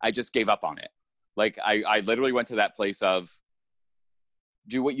 I just gave up on it. Like, I literally went to that place of,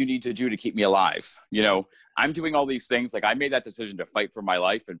 do what you need to do to keep me alive. I'm doing all these things. Like, I made that decision to fight for my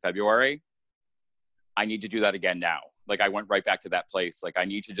life in February. I need to do that again now. Like, I went right back to that place. Like, I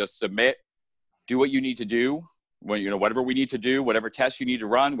need to just submit, do what you need to do. When, whatever we need to do, whatever tests you need to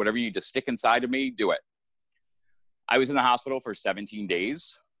run, whatever you need to stick inside of me, do it. I was in the hospital for 17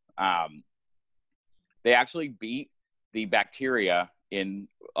 days. They actually beat the bacteria in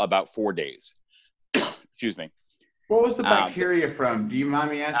about 4 days. Excuse me. What was the bacteria from? Do you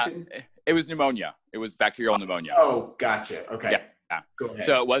mind me asking? It was pneumonia. It was bacterial pneumonia. Oh, gotcha. Okay. Yeah. Go ahead.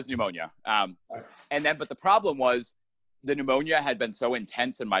 So it was pneumonia. But the problem was the pneumonia had been so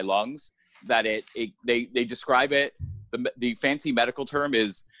intense in my lungs that they describe it. The fancy medical term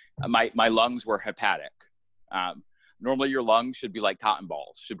is my lungs were hepatic. Normally your lungs should be like cotton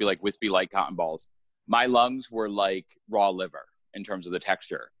balls, should be like wispy like cotton balls. My lungs were like raw liver in terms of the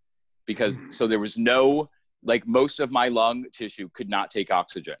texture, because so there was no, like, most of my lung tissue could not take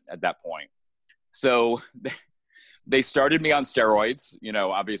oxygen at that point. So they started me on steroids, you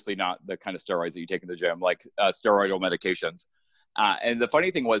know, obviously not the kind of steroids that you take in the gym, like steroidal medications. And the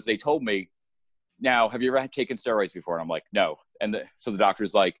funny thing was they told me, now, have you ever taken steroids before? And I'm like, no. And so the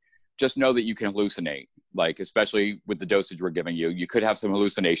doctor's like, just know that you can hallucinate, like, especially with the dosage we're giving you. You could have some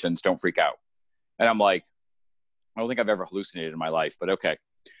hallucinations. Don't freak out. And I'm like, I don't think I've ever hallucinated in my life, but okay.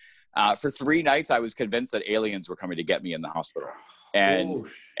 For 3 nights, I was convinced that aliens were coming to get me in the hospital. And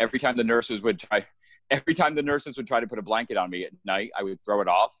every time the nurses would try to put a blanket on me at night, I would throw it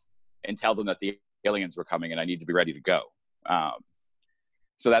off and tell them that the aliens were coming and I need to be ready to go.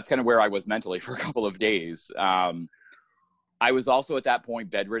 So that's kind of where I was mentally for a couple of days. I was also at that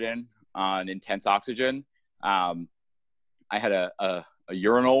point bedridden on intense oxygen. I had a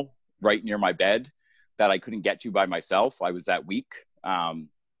urinal right near my bed that I couldn't get to by myself. I was that weak.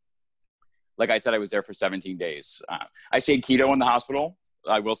 Like I said, I was there for 17 days. I stayed keto in the hospital.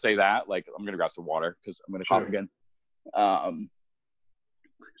 I will say that. Like, I'm going to grab some water because I'm going to cough again.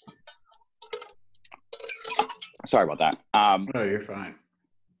 Sorry about that. No, you're fine.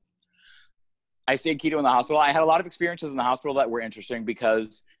 I stayed keto in the hospital. I had a lot of experiences in the hospital that were interesting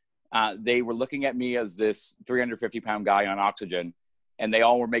because they were looking at me as this 350-pound guy on oxygen, and they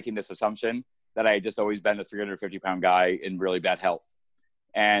all were making this assumption that I had just always been a 350-pound guy in really bad health.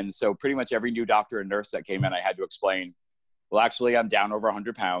 And so pretty much every new doctor and nurse that came in, I had to explain, well, actually, I'm down over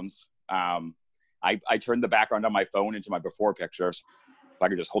 100 pounds. I turned the background on my phone into my before picture so I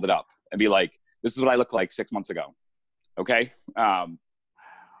could just hold it up and be like, this is what I looked like 6 months ago. Okay.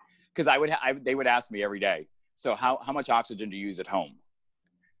 Because they would ask me every day, so how much oxygen do you use at home?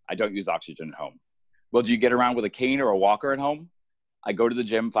 I don't use oxygen at home. Well, do you get around with a cane or a walker at home? I go to the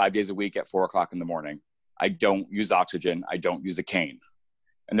gym 5 days a week at 4 o'clock in the morning. I don't use oxygen. I don't use a cane.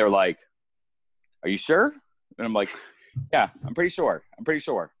 And they're like, are you sure? And I'm like, yeah, I'm pretty sure.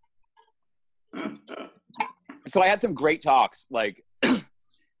 So I had some great talks, like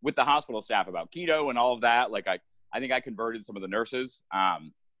with the hospital staff about keto and all of that. Like I think I converted some of the nurses.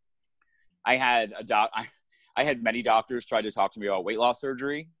 I had many doctors try to talk to me about weight loss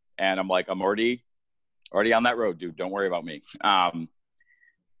surgery. And I'm like, I'm already on that road, dude. Don't worry about me. I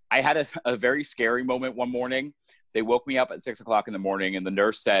had a very scary moment one morning. They woke me up at 6 o'clock in the morning and the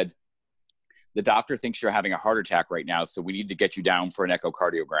nurse said, the doctor thinks you're having a heart attack right now. So we need to get you down for an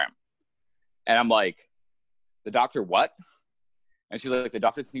echocardiogram. And I'm like, the doctor what? And she's like, the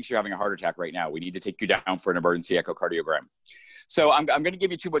doctor thinks you're having a heart attack right now. We need to take you down for an emergency echocardiogram. So I'm going to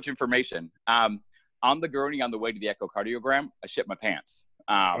give you too much information. On the gurney on the way to the echocardiogram, I shit my pants,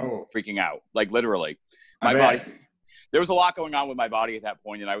 freaking out, like literally. My body, there was a lot going on with my body at that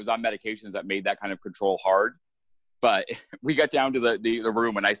point, and I was on medications that made that kind of control hard. But we got down to the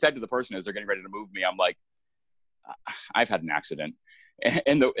room, and I said to the person as they're getting ready to move me, I'm like, I've had an accident.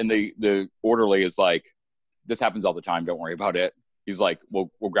 And the orderly is like, this happens all the time. Don't worry about it. He's like,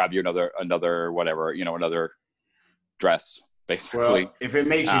 we'll grab you another whatever, another dress, basically. Well, if it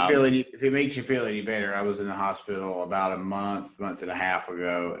makes you feel any better, I was in the hospital about a month and a half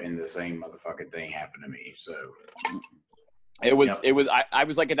ago, and the same motherfucking thing happened to me. So I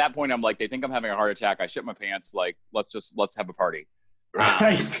was like, at that point, I'm like, they think I'm having a heart attack. I shit my pants. Like, let's have a party.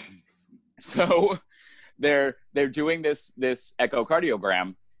 Right. So they're doing this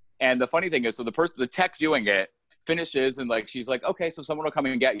echocardiogram. And the funny thing is, so the tech doing it finishes and like, she's like, okay, so someone will come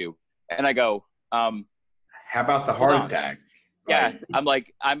in and get you. And I go, how about the heart attack? Yeah. I'm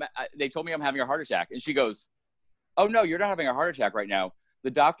like, they told me I'm having a heart attack. And she goes, oh no, you're not having a heart attack right now. The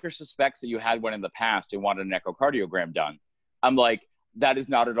doctor suspects that you had one in the past and wanted an echocardiogram done. I'm like, that is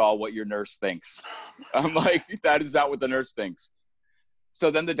not at all what your nurse thinks. I'm like, that is not what the nurse thinks. So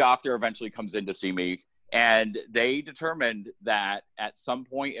then the doctor eventually comes in to see me, and they determined that at some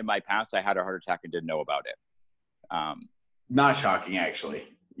point in my past, I had a heart attack and didn't know about it. Not shocking, actually.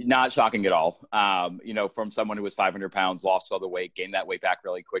 Not shocking at all. From someone who was 500 pounds, lost all the weight, gained that weight back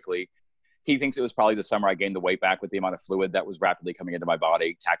really quickly. He thinks it was probably the summer I gained the weight back with the amount of fluid that was rapidly coming into my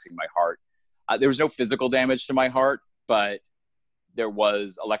body, taxing my heart. There was no physical damage to my heart, but there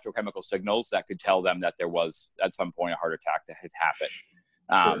was electrochemical signals that could tell them that there was at some point a heart attack that had happened.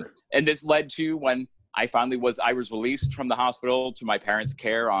 Sure. And this led to when I was released from the hospital to my parents'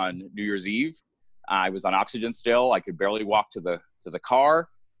 care on New Year's Eve. I was on oxygen still. I could barely walk to the car.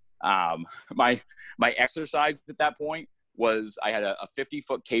 My exercise at that point was I had a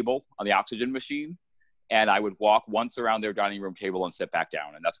 50-foot cable on the oxygen machine, and I would walk once around their dining room table and sit back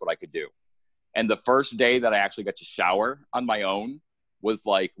down, and that's what I could do. And the first day that I actually got to shower on my own was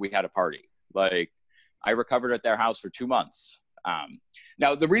like we had a party. Like I recovered at their house for 2 months.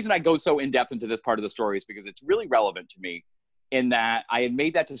 Now, the reason I go so in-depth into this part of the story is because it's really relevant to me in that I had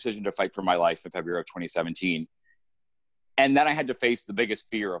made that decision to fight for my life in February of 2017. And then I had to face the biggest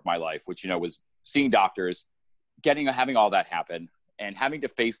fear of my life, which, was seeing doctors, having all that happen, and having to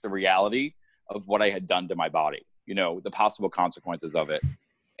face the reality of what I had done to my body, the possible consequences of it.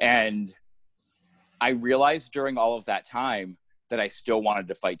 And I realized during all of that time that I still wanted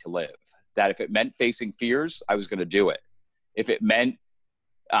to fight to live, that if it meant facing fears, I was going to do it. If it meant,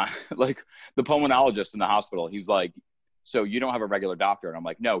 like the pulmonologist in the hospital, he's like, so you don't have a regular doctor? And I'm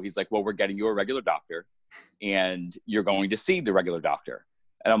like, no. He's like, well, we're getting you a regular doctor and you're going to see the regular doctor.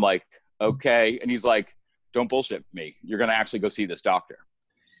 And I'm like, okay. And he's like, don't bullshit me. You're going to actually go see this doctor.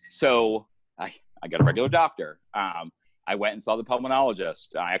 So I got a regular doctor. I went and saw the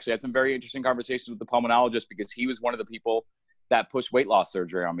pulmonologist. I actually had some very interesting conversations with the pulmonologist because he was one of the people that pushed weight loss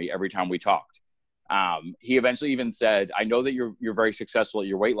surgery on me every time we talked. He eventually even said, I know that you're very successful at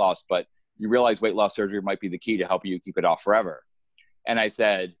your weight loss, but you realize weight loss surgery might be the key to help you keep it off forever. And I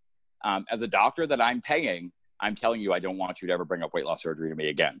said, as a doctor that I'm paying, I'm telling you, I don't want you to ever bring up weight loss surgery to me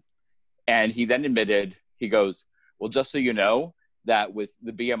again. And he then admitted, he goes, well, just so you know that with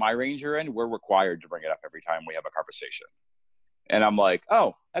the BMI range you're in, we're required to bring it up every time we have a conversation. And I'm like,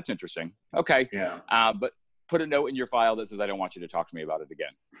 oh, that's interesting. Okay. Yeah. But put a note in your file that says, I don't want you to talk to me about it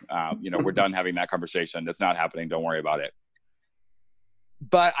again. We're done having that conversation. That's not happening. Don't worry about it.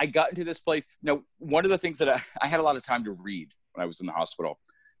 But I got into this place. One of the things that I had a lot of time to read when I was in the hospital,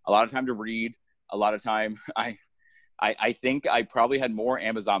 a lot of time to read, a lot of time. I think I probably had more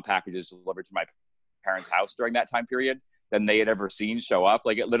Amazon packages delivered to my parents' house during that time period than they had ever seen show up.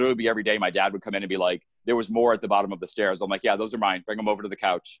 Like it literally would be every day. My dad would come in and be like, there was more at the bottom of the stairs. I'm like, yeah, those are mine. Bring them over to the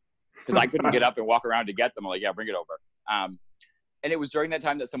couch. Because I couldn't get up and walk around to get them. I'm like, yeah, bring it over. And it was during that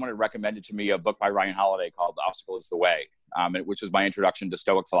time that someone had recommended to me a book by Ryan Holiday called The Obstacle is the Way, which was my introduction to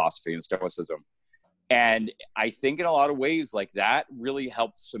Stoic philosophy and Stoicism. And I think in a lot of ways, like that really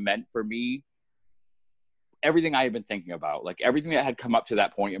helped cement for me everything I had been thinking about, like everything that had come up to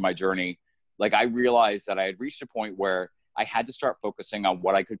that point in my journey. Like I realized that I had reached a point where I had to start focusing on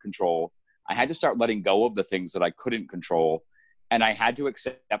what I could control. I had to start letting go of the things that I couldn't control. And I had to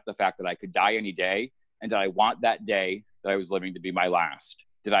accept the fact that I could die any day. And did I want that day that I was living to be my last?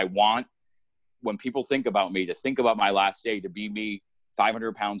 Did I want, when people think about me, to think about my last day, to be me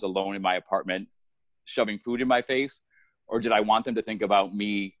 500 pounds alone in my apartment, shoving food in my face? Or did I want them to think about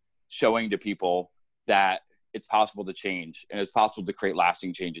me showing to people that it's possible to change and it's possible to create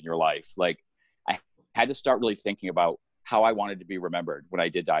lasting change in your life? Like I had to start really thinking about how I wanted to be remembered when I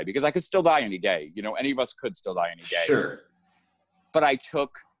did die, because I could still die any day. Any of us could still die any day. Sure. But I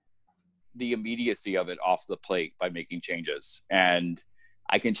took the immediacy of it off the plate by making changes. And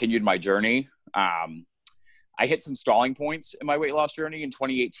I continued my journey. I hit some stalling points in my weight loss journey in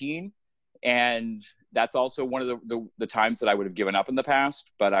 2018. And that's also one of the times that I would have given up in the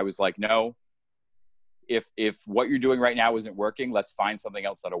past. But I was like, no, if what you're doing right now isn't working, let's find something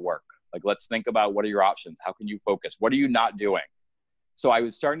else that'll work. Like, let's think about what are your options? How can you focus? What are you not doing? So I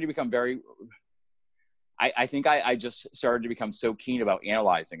was starting to become I think I just started to become so keen about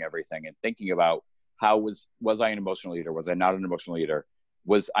analyzing everything and thinking about how was I an emotional eater? Was I not an emotional eater?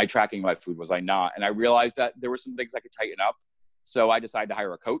 Was I tracking my food? Was I not? And I realized that there were some things I could tighten up. So I decided to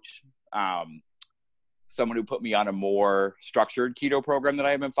hire a coach, someone who put me on a more structured keto program that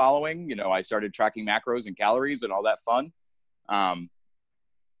I have been following. I started tracking macros and calories and all that fun.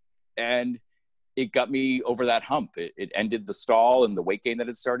 And it got me over that hump. It ended the stall and the weight gain that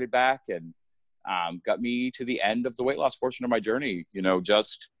had started back, and got me to the end of the weight loss portion of my journey,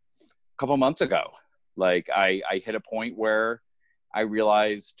 just a couple months ago. Like I hit a point where I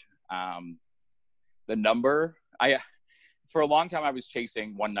realized the number. For a long time, I was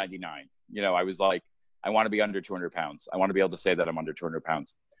chasing 199. I was like, I want to be under 200 pounds. I want to be able to say that I'm under 200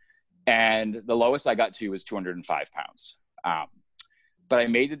 pounds. And the lowest I got to was 205 pounds. But I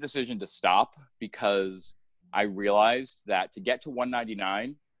made the decision to stop because I realized that to get to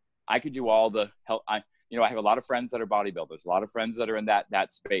 199, I could do all the help. I have a lot of friends that are bodybuilders, a lot of friends that are in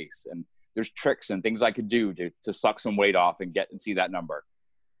that space. And there's tricks and things I could do to suck some weight off and get and see that number.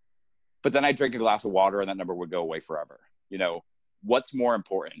 But then I drink a glass of water and that number would go away forever. What's more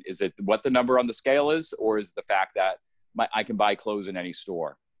important? Is it what the number on the scale is, or is it the fact that I can buy clothes in any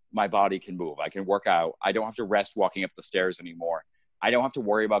store? My body can move. I can work out. I don't have to rest walking up the stairs anymore. I don't have to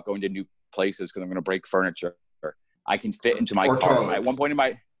worry about going to new places because I'm going to break furniture. I can fit into my car. At one point in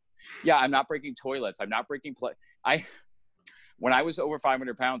I'm not breaking toilets. I'm not breaking when I was over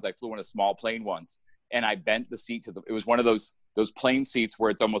 500 pounds, I flew in a small plane once and I bent the seat it was one of those plane seats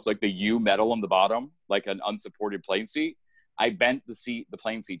where it's almost like the U metal on the bottom, like an unsupported plane seat. I bent the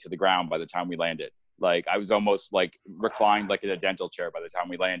plane seat to the ground by the time we landed. Like I was almost like reclined like in a dental chair by the time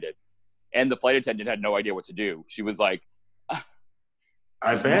we landed. And the flight attendant had no idea what to do. She was like,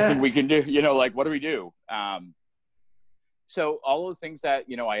 there's nothing we can do, you know, like, what do we do? So all those things that,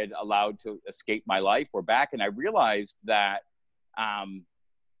 you know, I had allowed to escape my life were back. And I realized that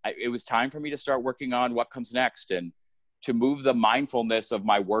it was time for me to start working on what comes next, and to move the mindfulness of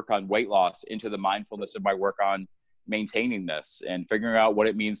my work on weight loss into the mindfulness of my work on maintaining this and figuring out what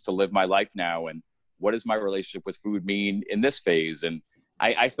it means to live my life now. And what does my relationship with food mean in this phase? And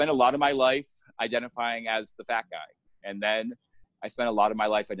I spent a lot of my life identifying as the fat guy. And then I spent a lot of my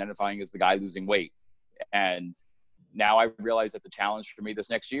life identifying as the guy losing weight. And now I realize that the challenge for me this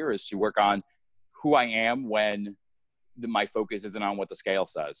next year is to work on who I am when my focus isn't on what the scale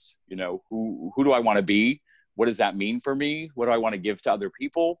says. You know, who do I want to be? What does that mean for me? What do I want to give to other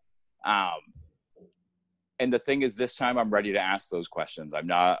people? And the thing is, this time I'm ready to ask those questions. I'm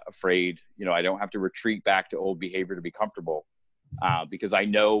not afraid. You know, I don't have to retreat back to old behavior to be comfortable, because I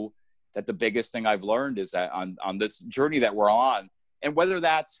know that the biggest thing I've learned is that on this journey that we're on, and whether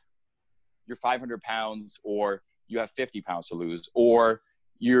that's you're 500 pounds or you have 50 pounds to lose, or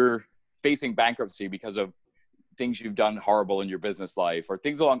you're facing bankruptcy because of things you've done horrible in your business life, or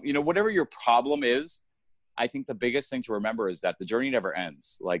things along, you know, whatever your problem is, I think the biggest thing to remember is that the journey never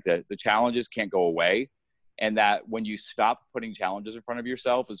ends. Like the challenges can't go away. And that when you stop putting challenges in front of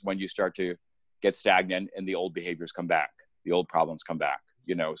yourself is when you start to get stagnant and the old behaviors come back, the old problems come back,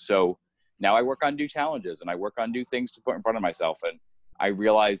 you know? So now I work on new challenges and I work on new things to put in front of myself. And I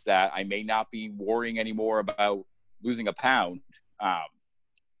realize that I may not be worrying anymore about losing a pound, but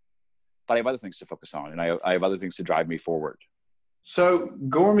I have other things to focus on, and I have other things to drive me forward. So,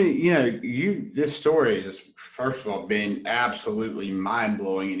 Gormy, you know, this story has, first of all, been absolutely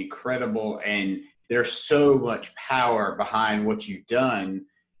mind-blowing and incredible, and there's so much power behind what you've done.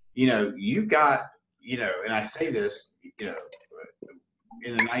 You know, you've got, you know, and I say this, you know,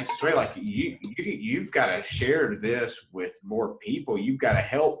 in the nicest way, like you've got to share this with more people. You've got to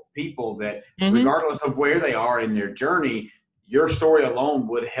help people that, regardless of where they are in their journey, your story alone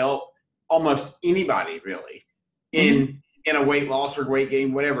would help almost anybody really in a weight loss or weight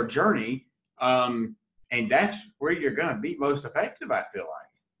gain, whatever journey. And that's where you're going to be most effective, I feel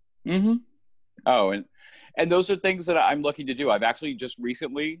like. Oh, and those are things that I'm looking to do. I've actually just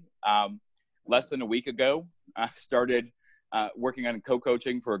recently, less than a week ago, I started working on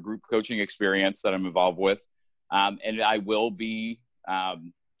co-coaching for a group coaching experience that I'm involved with. And I will be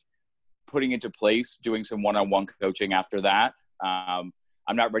putting into place doing some one-on-one coaching after that.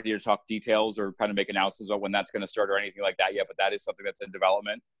 I'm not ready to talk details or kind of make announcements about when that's going to start or anything like that yet, but that is something that's in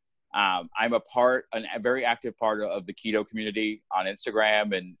development. I'm a very active part of the keto community on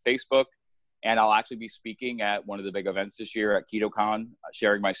Instagram and Facebook. And I'll actually be speaking at one of the big events this year at KetoCon,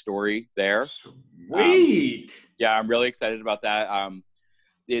 sharing my story there. Sweet. Yeah, I'm really excited about that.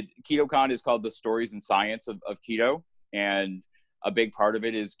 KetoCon is called the Stories and Science of Keto. And a big part of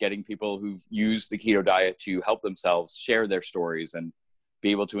it is getting people who've used the keto diet to help themselves share their stories and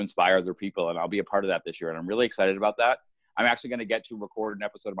be able to inspire other people. And I'll be a part of that this year. And I'm really excited about that. I'm actually going to get to record an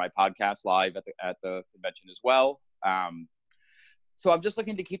episode of my podcast live at the convention as well. So I'm just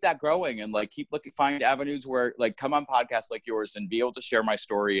looking to keep that growing and like find avenues where like come on podcasts like yours and be able to share my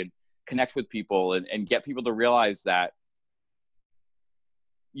story and connect with people and get people to realize that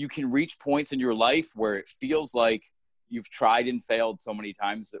you can reach points in your life where it feels like you've tried and failed so many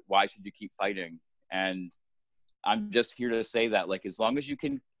times that why should you keep fighting? And I'm just here to say that like, as long as you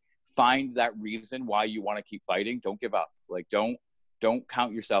can find that reason why you want to keep fighting, don't give up. Like, don't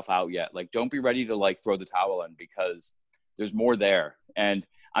count yourself out yet. Like, don't be ready to like throw the towel in because there's more there. And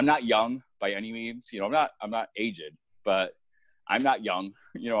I'm not young by any means, you know, I'm not aged, but I'm not young,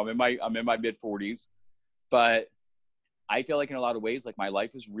 you know, I'm in my mid 40s, but I feel like in a lot of ways, like my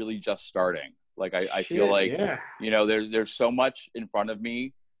life is really just starting. Like I feel like, you know, there's so much in front of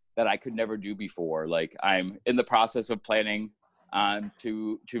me that I could never do before. Like I'm in the process of planning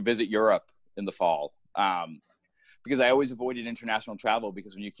to visit Europe in the fall. Because I always avoided international travel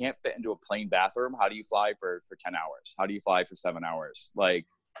because when you can't fit into a plane bathroom, how do you fly for 10 hours? How do you fly for 7 hours? Like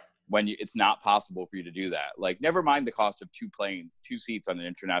it's not possible for you to do that. Like never mind the cost of 2 seats on an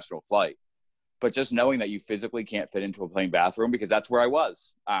international flight, but just knowing that you physically can't fit into a plane bathroom because that's where I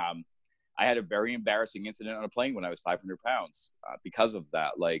was. I had a very embarrassing incident on a plane when I was 500 pounds because of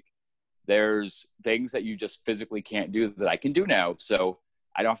that. Like there's things that you just physically can't do that I can do now. So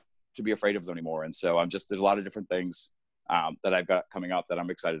I don't have to be afraid of them anymore. And so there's a lot of different things that I've got coming up that I'm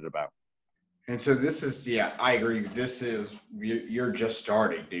excited about. And so this is, I agree. You're just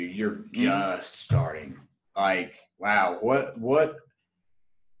starting, dude. You're just starting. Like, wow.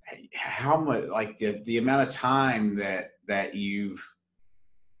 how much, like the amount of time that you've,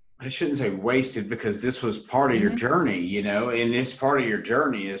 I shouldn't say wasted, because this was part of your journey, you know, and this part of your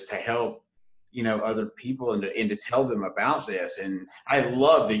journey is to help, you know, other people and to tell them about this. And I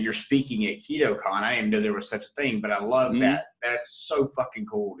love that you're speaking at KetoCon. I didn't know there was such a thing, but I love that. That's so fucking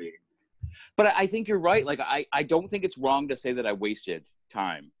cool, dude. But I think you're right. Like, I don't think it's wrong to say that I wasted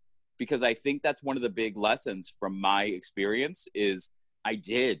time, because I think that's one of the big lessons from my experience is I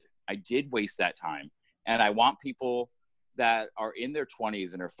did waste that time. And I want people that are in their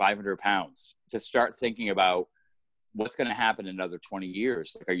 20s and are 500 pounds to start thinking about what's going to happen in another 20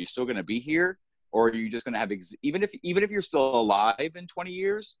 years. Like, are you still going to be here, or are you just going to have, even if you're still alive in 20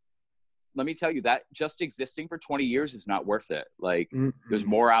 years, let me tell you that just existing for 20 years is not worth it. Like, there's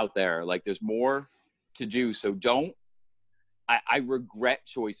more out there. Like, there's more to do. So I regret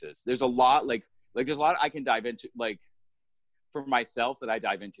choices. There's a lot, like there's a lot I can dive into, like, for myself, that I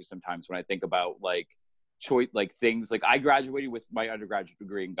dive into sometimes when I think about like choice, like things. Like, I graduated with my undergraduate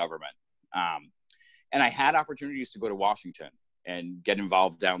degree in government. And I had opportunities to go to Washington and get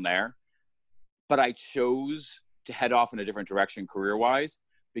involved down there, but I chose to head off in a different direction career-wise,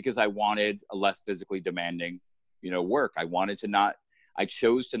 because I wanted a less physically demanding, you know, work. I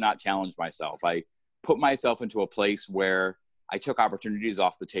chose to not challenge myself. I put myself into a place where I took opportunities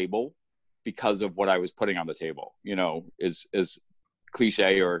off the table because of what I was putting on the table, you know, is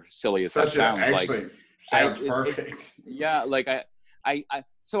cliche or silly as that sounds. Sounds perfect. Yeah. Like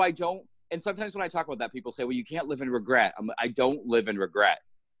so I don't, and sometimes when I talk about that, people say, well, you can't live in regret. I don't live in regret,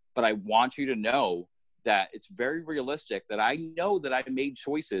 but I want you to know that it's very realistic that I know that I made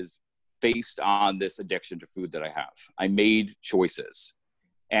choices based on this addiction to food that I have. I made choices.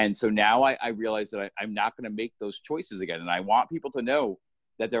 And so now I realize that I'm not going to make those choices again. And I want people to know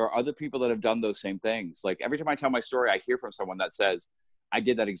that there are other people that have done those same things. Like, every time I tell my story, I hear from someone that says, I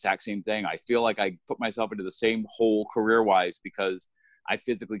did that exact same thing. I feel like I put myself into the same hole career-wise because I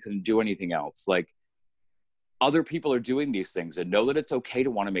physically couldn't do anything else. Like, other people are doing these things, and know that it's okay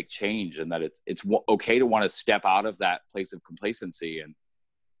to want to make change, and that it's okay to want to step out of that place of complacency. And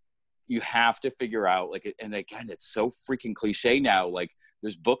you have to figure out, like, and again, it's so freaking cliche now. Like,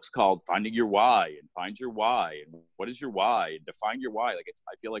 there's books called Finding Your Why and Find Your Why and What is Your Why and Define Your Why. Like,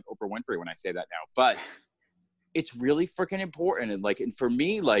 I feel like Oprah Winfrey when I say that now, but it's really freaking important. And like, and for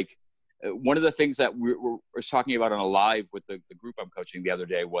me, like, one of the things that we were talking about on a live with the group I'm coaching the other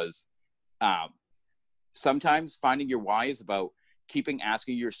day was, sometimes finding your why is about keeping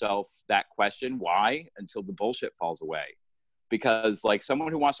asking yourself that question, why, until the bullshit falls away. Because like,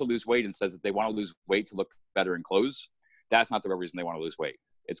 someone who wants to lose weight and says that they want to lose weight to look better in clothes, that's not the real reason they want to lose weight.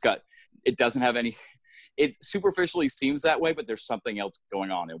 It doesn't have any, it superficially seems that way, but there's something else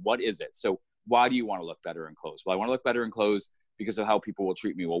going on. And what is it? So why do you want to look better in clothes? Well, I want to look better in clothes because of how people will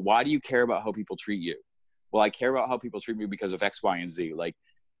treat me. Well, why do you care about how people treat you? Well, I care about how people treat me because of X, Y, and Z. Like,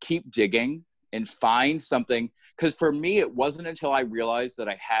 keep digging and find something. Because for me, it wasn't until I realized that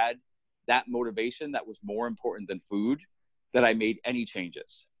I had that motivation that was more important than food that I made any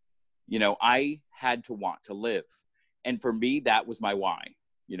changes. You know, I had to want to live. And for me, that was my why,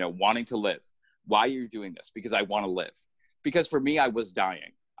 you know, wanting to live. Why are you doing this? Because I want to live. Because for me, I was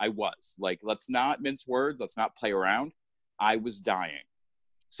dying. I was. Like, let's not mince words. Let's not play around. I was dying.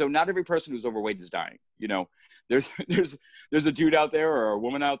 So not every person who's overweight is dying. You know, there's a dude out there or a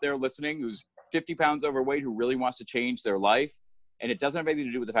woman out there listening who's 50 pounds overweight who really wants to change their life. And it doesn't have anything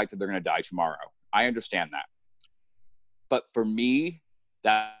to do with the fact that they're going to die tomorrow. I understand that. But for me,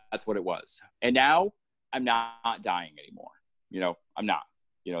 that's what it was. And now I'm not dying anymore. You know, I'm not.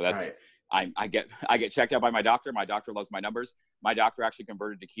 You know, that's right. I get checked out by my doctor. My doctor loves my numbers. My doctor actually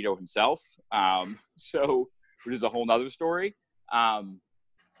converted to keto himself. So, which is a whole nother story.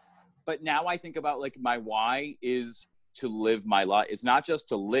 But now I think about, like, my why is to live my life. It's not just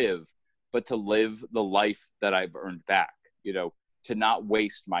to live, but to live the life that I've earned back, you know, to not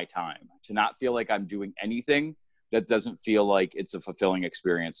waste my time, to not feel like I'm doing anything that doesn't feel like it's a fulfilling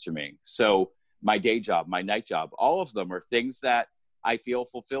experience to me. So my day job, my night job, all of them are things that I feel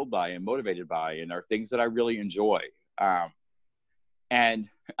fulfilled by and motivated by, and are things that I really enjoy. And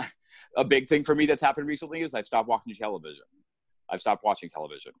a big thing for me that's happened recently is I've stopped watching television. I've stopped watching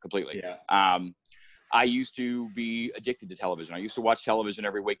television completely. Yeah. I used to be addicted to television. I used to watch television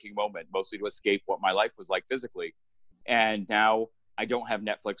every waking moment, mostly to escape what my life was like physically. And now I don't have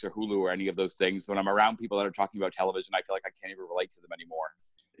Netflix or Hulu or any of those things. When I'm around people that are talking about television, I feel like I can't even relate to them anymore.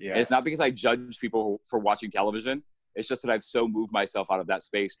 Yeah. It's not because I judge people for watching television. It's just that I've so moved myself out of that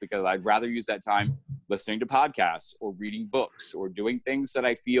space, because I'd rather use that time listening to podcasts or reading books or doing things that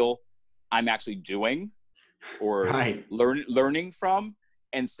I feel I'm actually doing or learning from,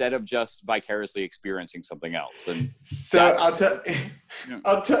 instead of just vicariously experiencing something else. And so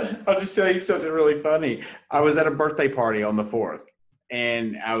I'll just tell you something really funny. I was at a birthday party on the 4th,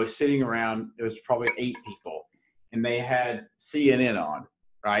 and I was sitting around. It was probably 8 people, and they had CNN on,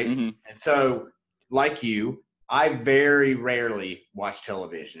 right? Mm-hmm. And so, like you, I very rarely watch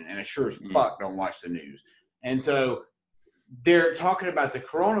television, and I sure as fuck don't watch the news. And so they're talking about the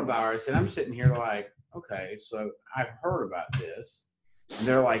coronavirus, and I'm sitting here like, okay, so I've heard about this. And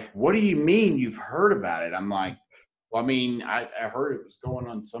they're like, what do you mean you've heard about it? I'm like, well, I mean, I heard it was going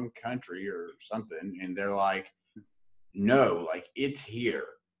on some country or something. And they're like, no, like it's here.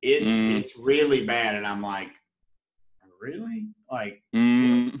 It's really bad. And I'm like, really? Like,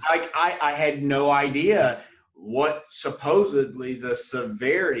 I had no idea what supposedly the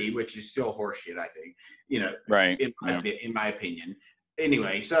severity, which is still horseshit, I think, right. In my opinion.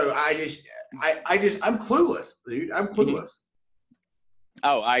 Anyway, so I'm clueless, dude. I'm clueless.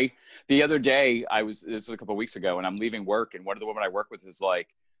 Oh, the other day this was a couple of weeks ago, and I'm leaving work, and one of the women I work with is like,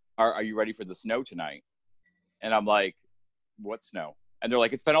 are you ready for the snow tonight? And I'm like, what snow? And they're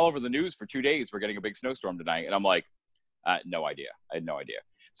like, it's been all over the news for 2 days. We're getting a big snowstorm tonight. And I'm like, no idea. I had no idea.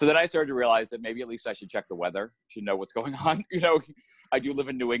 So then I started to realize that maybe at least I should check the weather, should know what's going on. I do live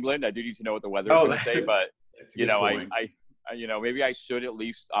in New England. I do need to know what the weather is going to say, but maybe I should at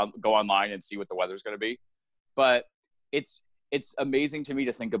least go online and see what the weather's going to be. But it's amazing to me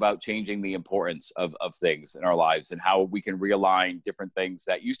to think about changing the importance of things in our lives and how we can realign different things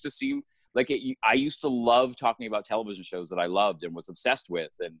that used to seem like I used to love talking about television shows that I loved and was obsessed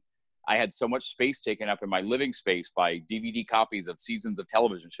with. And I had so much space taken up in my living space by DVD copies of seasons of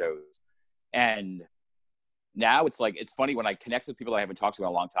television shows. And now it's funny when I connect with people I haven't talked to in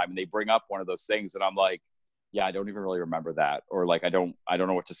a long time and they bring up one of those things and I'm like, yeah, I don't even really remember that. Or like, I don't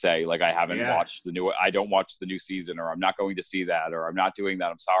know what to say. Like I haven't watched I don't watch the new season, or I'm not going to see that, or I'm not doing that.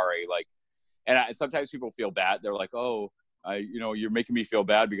 I'm sorry. Like, and sometimes people feel bad. They're like, oh, you're making me feel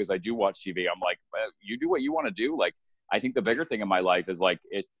bad because I do watch TV. I'm like, well, you do what you want to do. Like, I think the bigger thing in my life is like,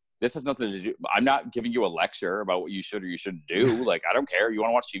 this has nothing to do. I'm not giving you a lecture about what you should or you shouldn't do. Like, I don't care. You want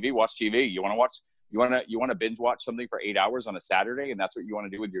to watch TV, watch TV. You want to binge watch something for 8 hours on a Saturday, and that's what you want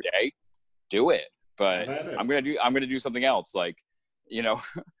to do with your day. Do it. But I'm gonna do something else. Like,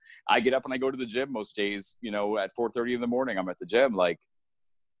 I get up and I go to the gym most days. At 4:30 in the morning, I'm at the gym. Like,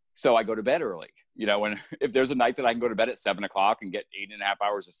 so I go to bed early. And if there's a night that I can go to bed at 7 o'clock and get 8.5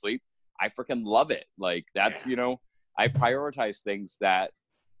 hours of sleep, I freaking love it. Like that's I prioritize things that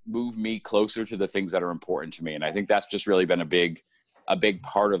move me closer to the things that are important to me, and I think that's just really been a big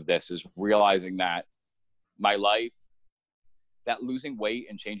part of this is realizing that my life. That losing weight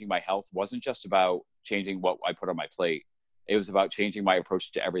and changing my health wasn't just about changing what I put on my plate. It was about changing my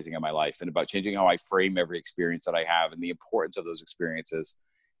approach to everything in my life and about changing how I frame every experience that I have and the importance of those experiences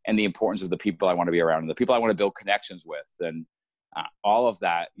and the importance of the people I want to be around and the people I want to build connections with. And all of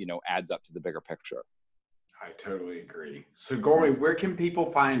that, adds up to the bigger picture. I totally agree. So Gormy, where can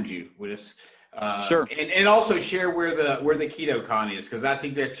people find you with us? Sure. And also share where the KetoCon is, because I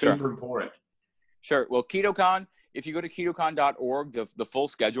think that's super important. Sure. Well, KetoCon, if you go to ketocon.org, the full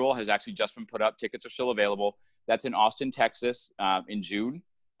schedule has actually just been put up. Tickets are still available. That's in Austin, Texas, in June.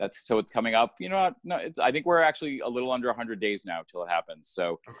 So it's coming up. I think we're actually a little under 100 days now till it happens.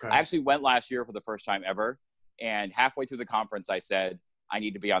 So I actually went last year for the first time ever. And halfway through the conference, I said, I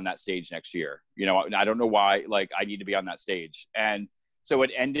need to be on that stage next year. I don't know why, I need to be on that stage. And so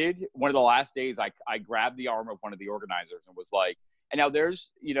it ended. One of the last days, I grabbed the arm of one of the organizers and was like, and now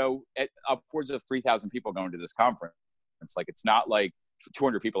there's, upwards of 3,000 people going to this conference. It's like, it's not like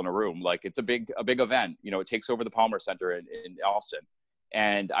 200 people in a room. Like it's a big event. It takes over the Palmer Center in Austin.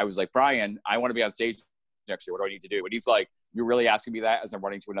 And I was like, Brian, I want to be on stage next year. What do I need to do? And he's like, you're really asking me that as I'm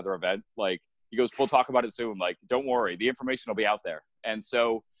running to another event? Like, he goes, we'll talk about it soon. Like, don't worry. The information will be out there. And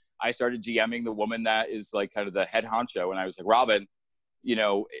so I started DMing the woman that is like kind of the head honcho. And I was like, Robin,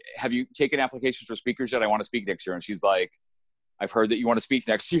 have you taken applications for speakers yet? I want to speak next year. And she's like, I've heard that you want to speak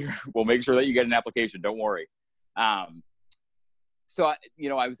next year. We'll make sure that you get an application. Don't worry. So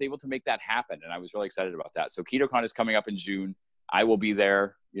I was able to make that happen, and I was really excited about that. So KetoCon is coming up in June. I will be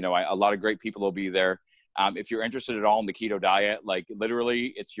there. A lot of great people will be there. If you're interested at all in the keto diet, like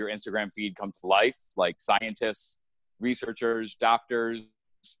literally it's your Instagram feed come to life, like scientists, researchers, doctors,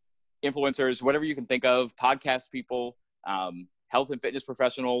 influencers, whatever you can think of, podcast people, health and fitness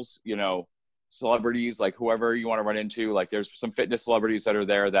professionals, celebrities, like whoever you want to run into. Like there's some fitness celebrities that are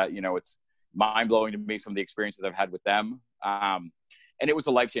there that, it's mind blowing to me, some of the experiences I've had with them. And it was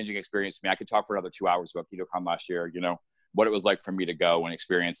a life-changing experience to me. I could talk for another 2 hours about KetoCon last year, what it was like for me to go and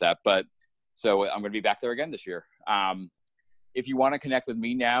experience that. But so I'm going to be back there again this year. if you want to connect with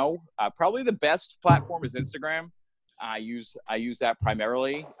me now, probably the best platform is Instagram. I use that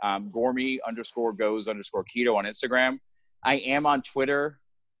primarily. Gormy_goes_keto on Instagram. I am on Twitter.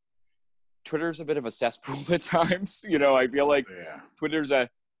 Twitter's a bit of a cesspool at times. I feel like Twitter's a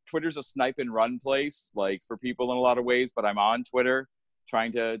snipe and run place, like, for people in a lot of ways. But I'm on Twitter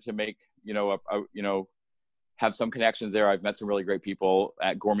trying to make have some connections there. I've met some really great people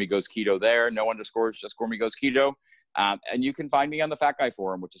at Gormy Goes Keto there. No underscores, just Gormy Goes Keto. And you can find me on the Fat Guy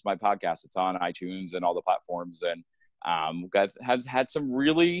Forum, which is my podcast. It's on iTunes and all the platforms. And have had some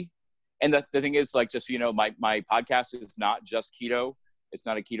really, and the thing is, like, just, my podcast is not just keto. It's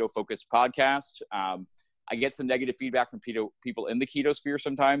not a keto focused podcast. I get some negative feedback from people in the keto sphere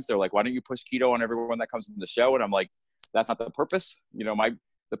sometimes. They're like, why don't you push keto on everyone that comes in the show? And I'm like, that's not the purpose.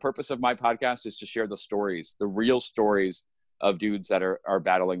 The purpose of my podcast is to share the stories, the real stories of dudes that are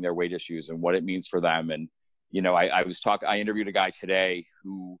battling their weight issues and what it means for them. And, I interviewed a guy today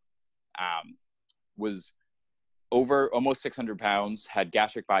who was over almost 600 pounds, had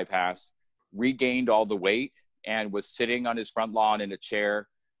gastric bypass, regained all the weight, and was sitting on his front lawn in a chair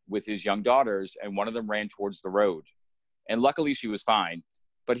with his young daughters. And one of them ran towards the road. And luckily she was fine.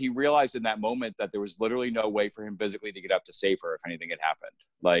 But he realized in that moment that there was literally no way for him physically to get up to save her if anything had happened.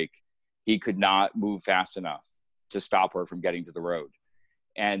 Like, he could not move fast enough to stop her from getting to the road.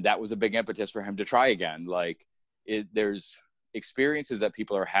 And that was a big impetus for him to try again. Like, there's experiences that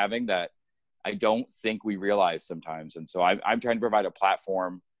people are having that I don't think we realize sometimes. And so I'm trying to provide a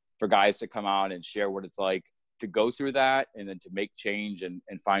platform for guys to come on and share what it's like to go through that, and then to make change and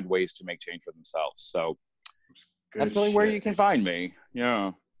find ways to make change for themselves. So that's really where you can find me.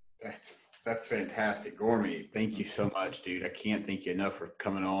 Yeah. That's fantastic. Gormy, thank you so much, dude. I can't thank you enough for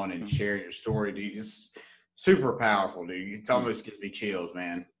coming on and sharing your story, dude. It's super powerful, dude. It's almost gives me chills,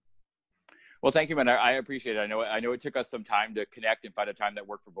 man. Well, thank you, man. I appreciate it. I know it took us some time to connect and find a time that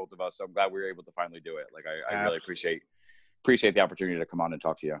worked for both of us. So I'm glad we were able to finally do it. Like, I really appreciate the opportunity to come on and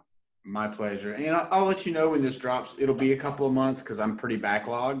talk to you. My pleasure. And I'll let you know when this drops. It'll be a couple of months because I'm pretty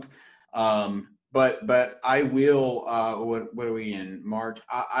backlogged. But I will, what are we in, March?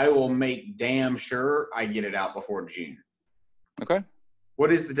 I will make damn sure I get it out before June. Okay.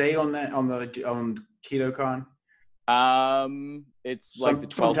 What is the date on that, on KetoCon? It's like the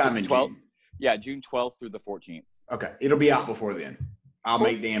 12th. Sometime in June. Yeah, June 12th through the 14th. Okay. It'll be out before then. I'll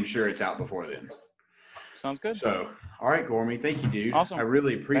make damn sure it's out before then. Sounds good. So, all right, Gormy. Thank you, dude. Awesome. I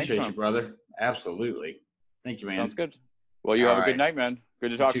really appreciate you, brother. Absolutely. Thank you, man. Sounds good. Well, you have a good night, man. Good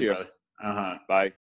to talk to you. Brother. Bye.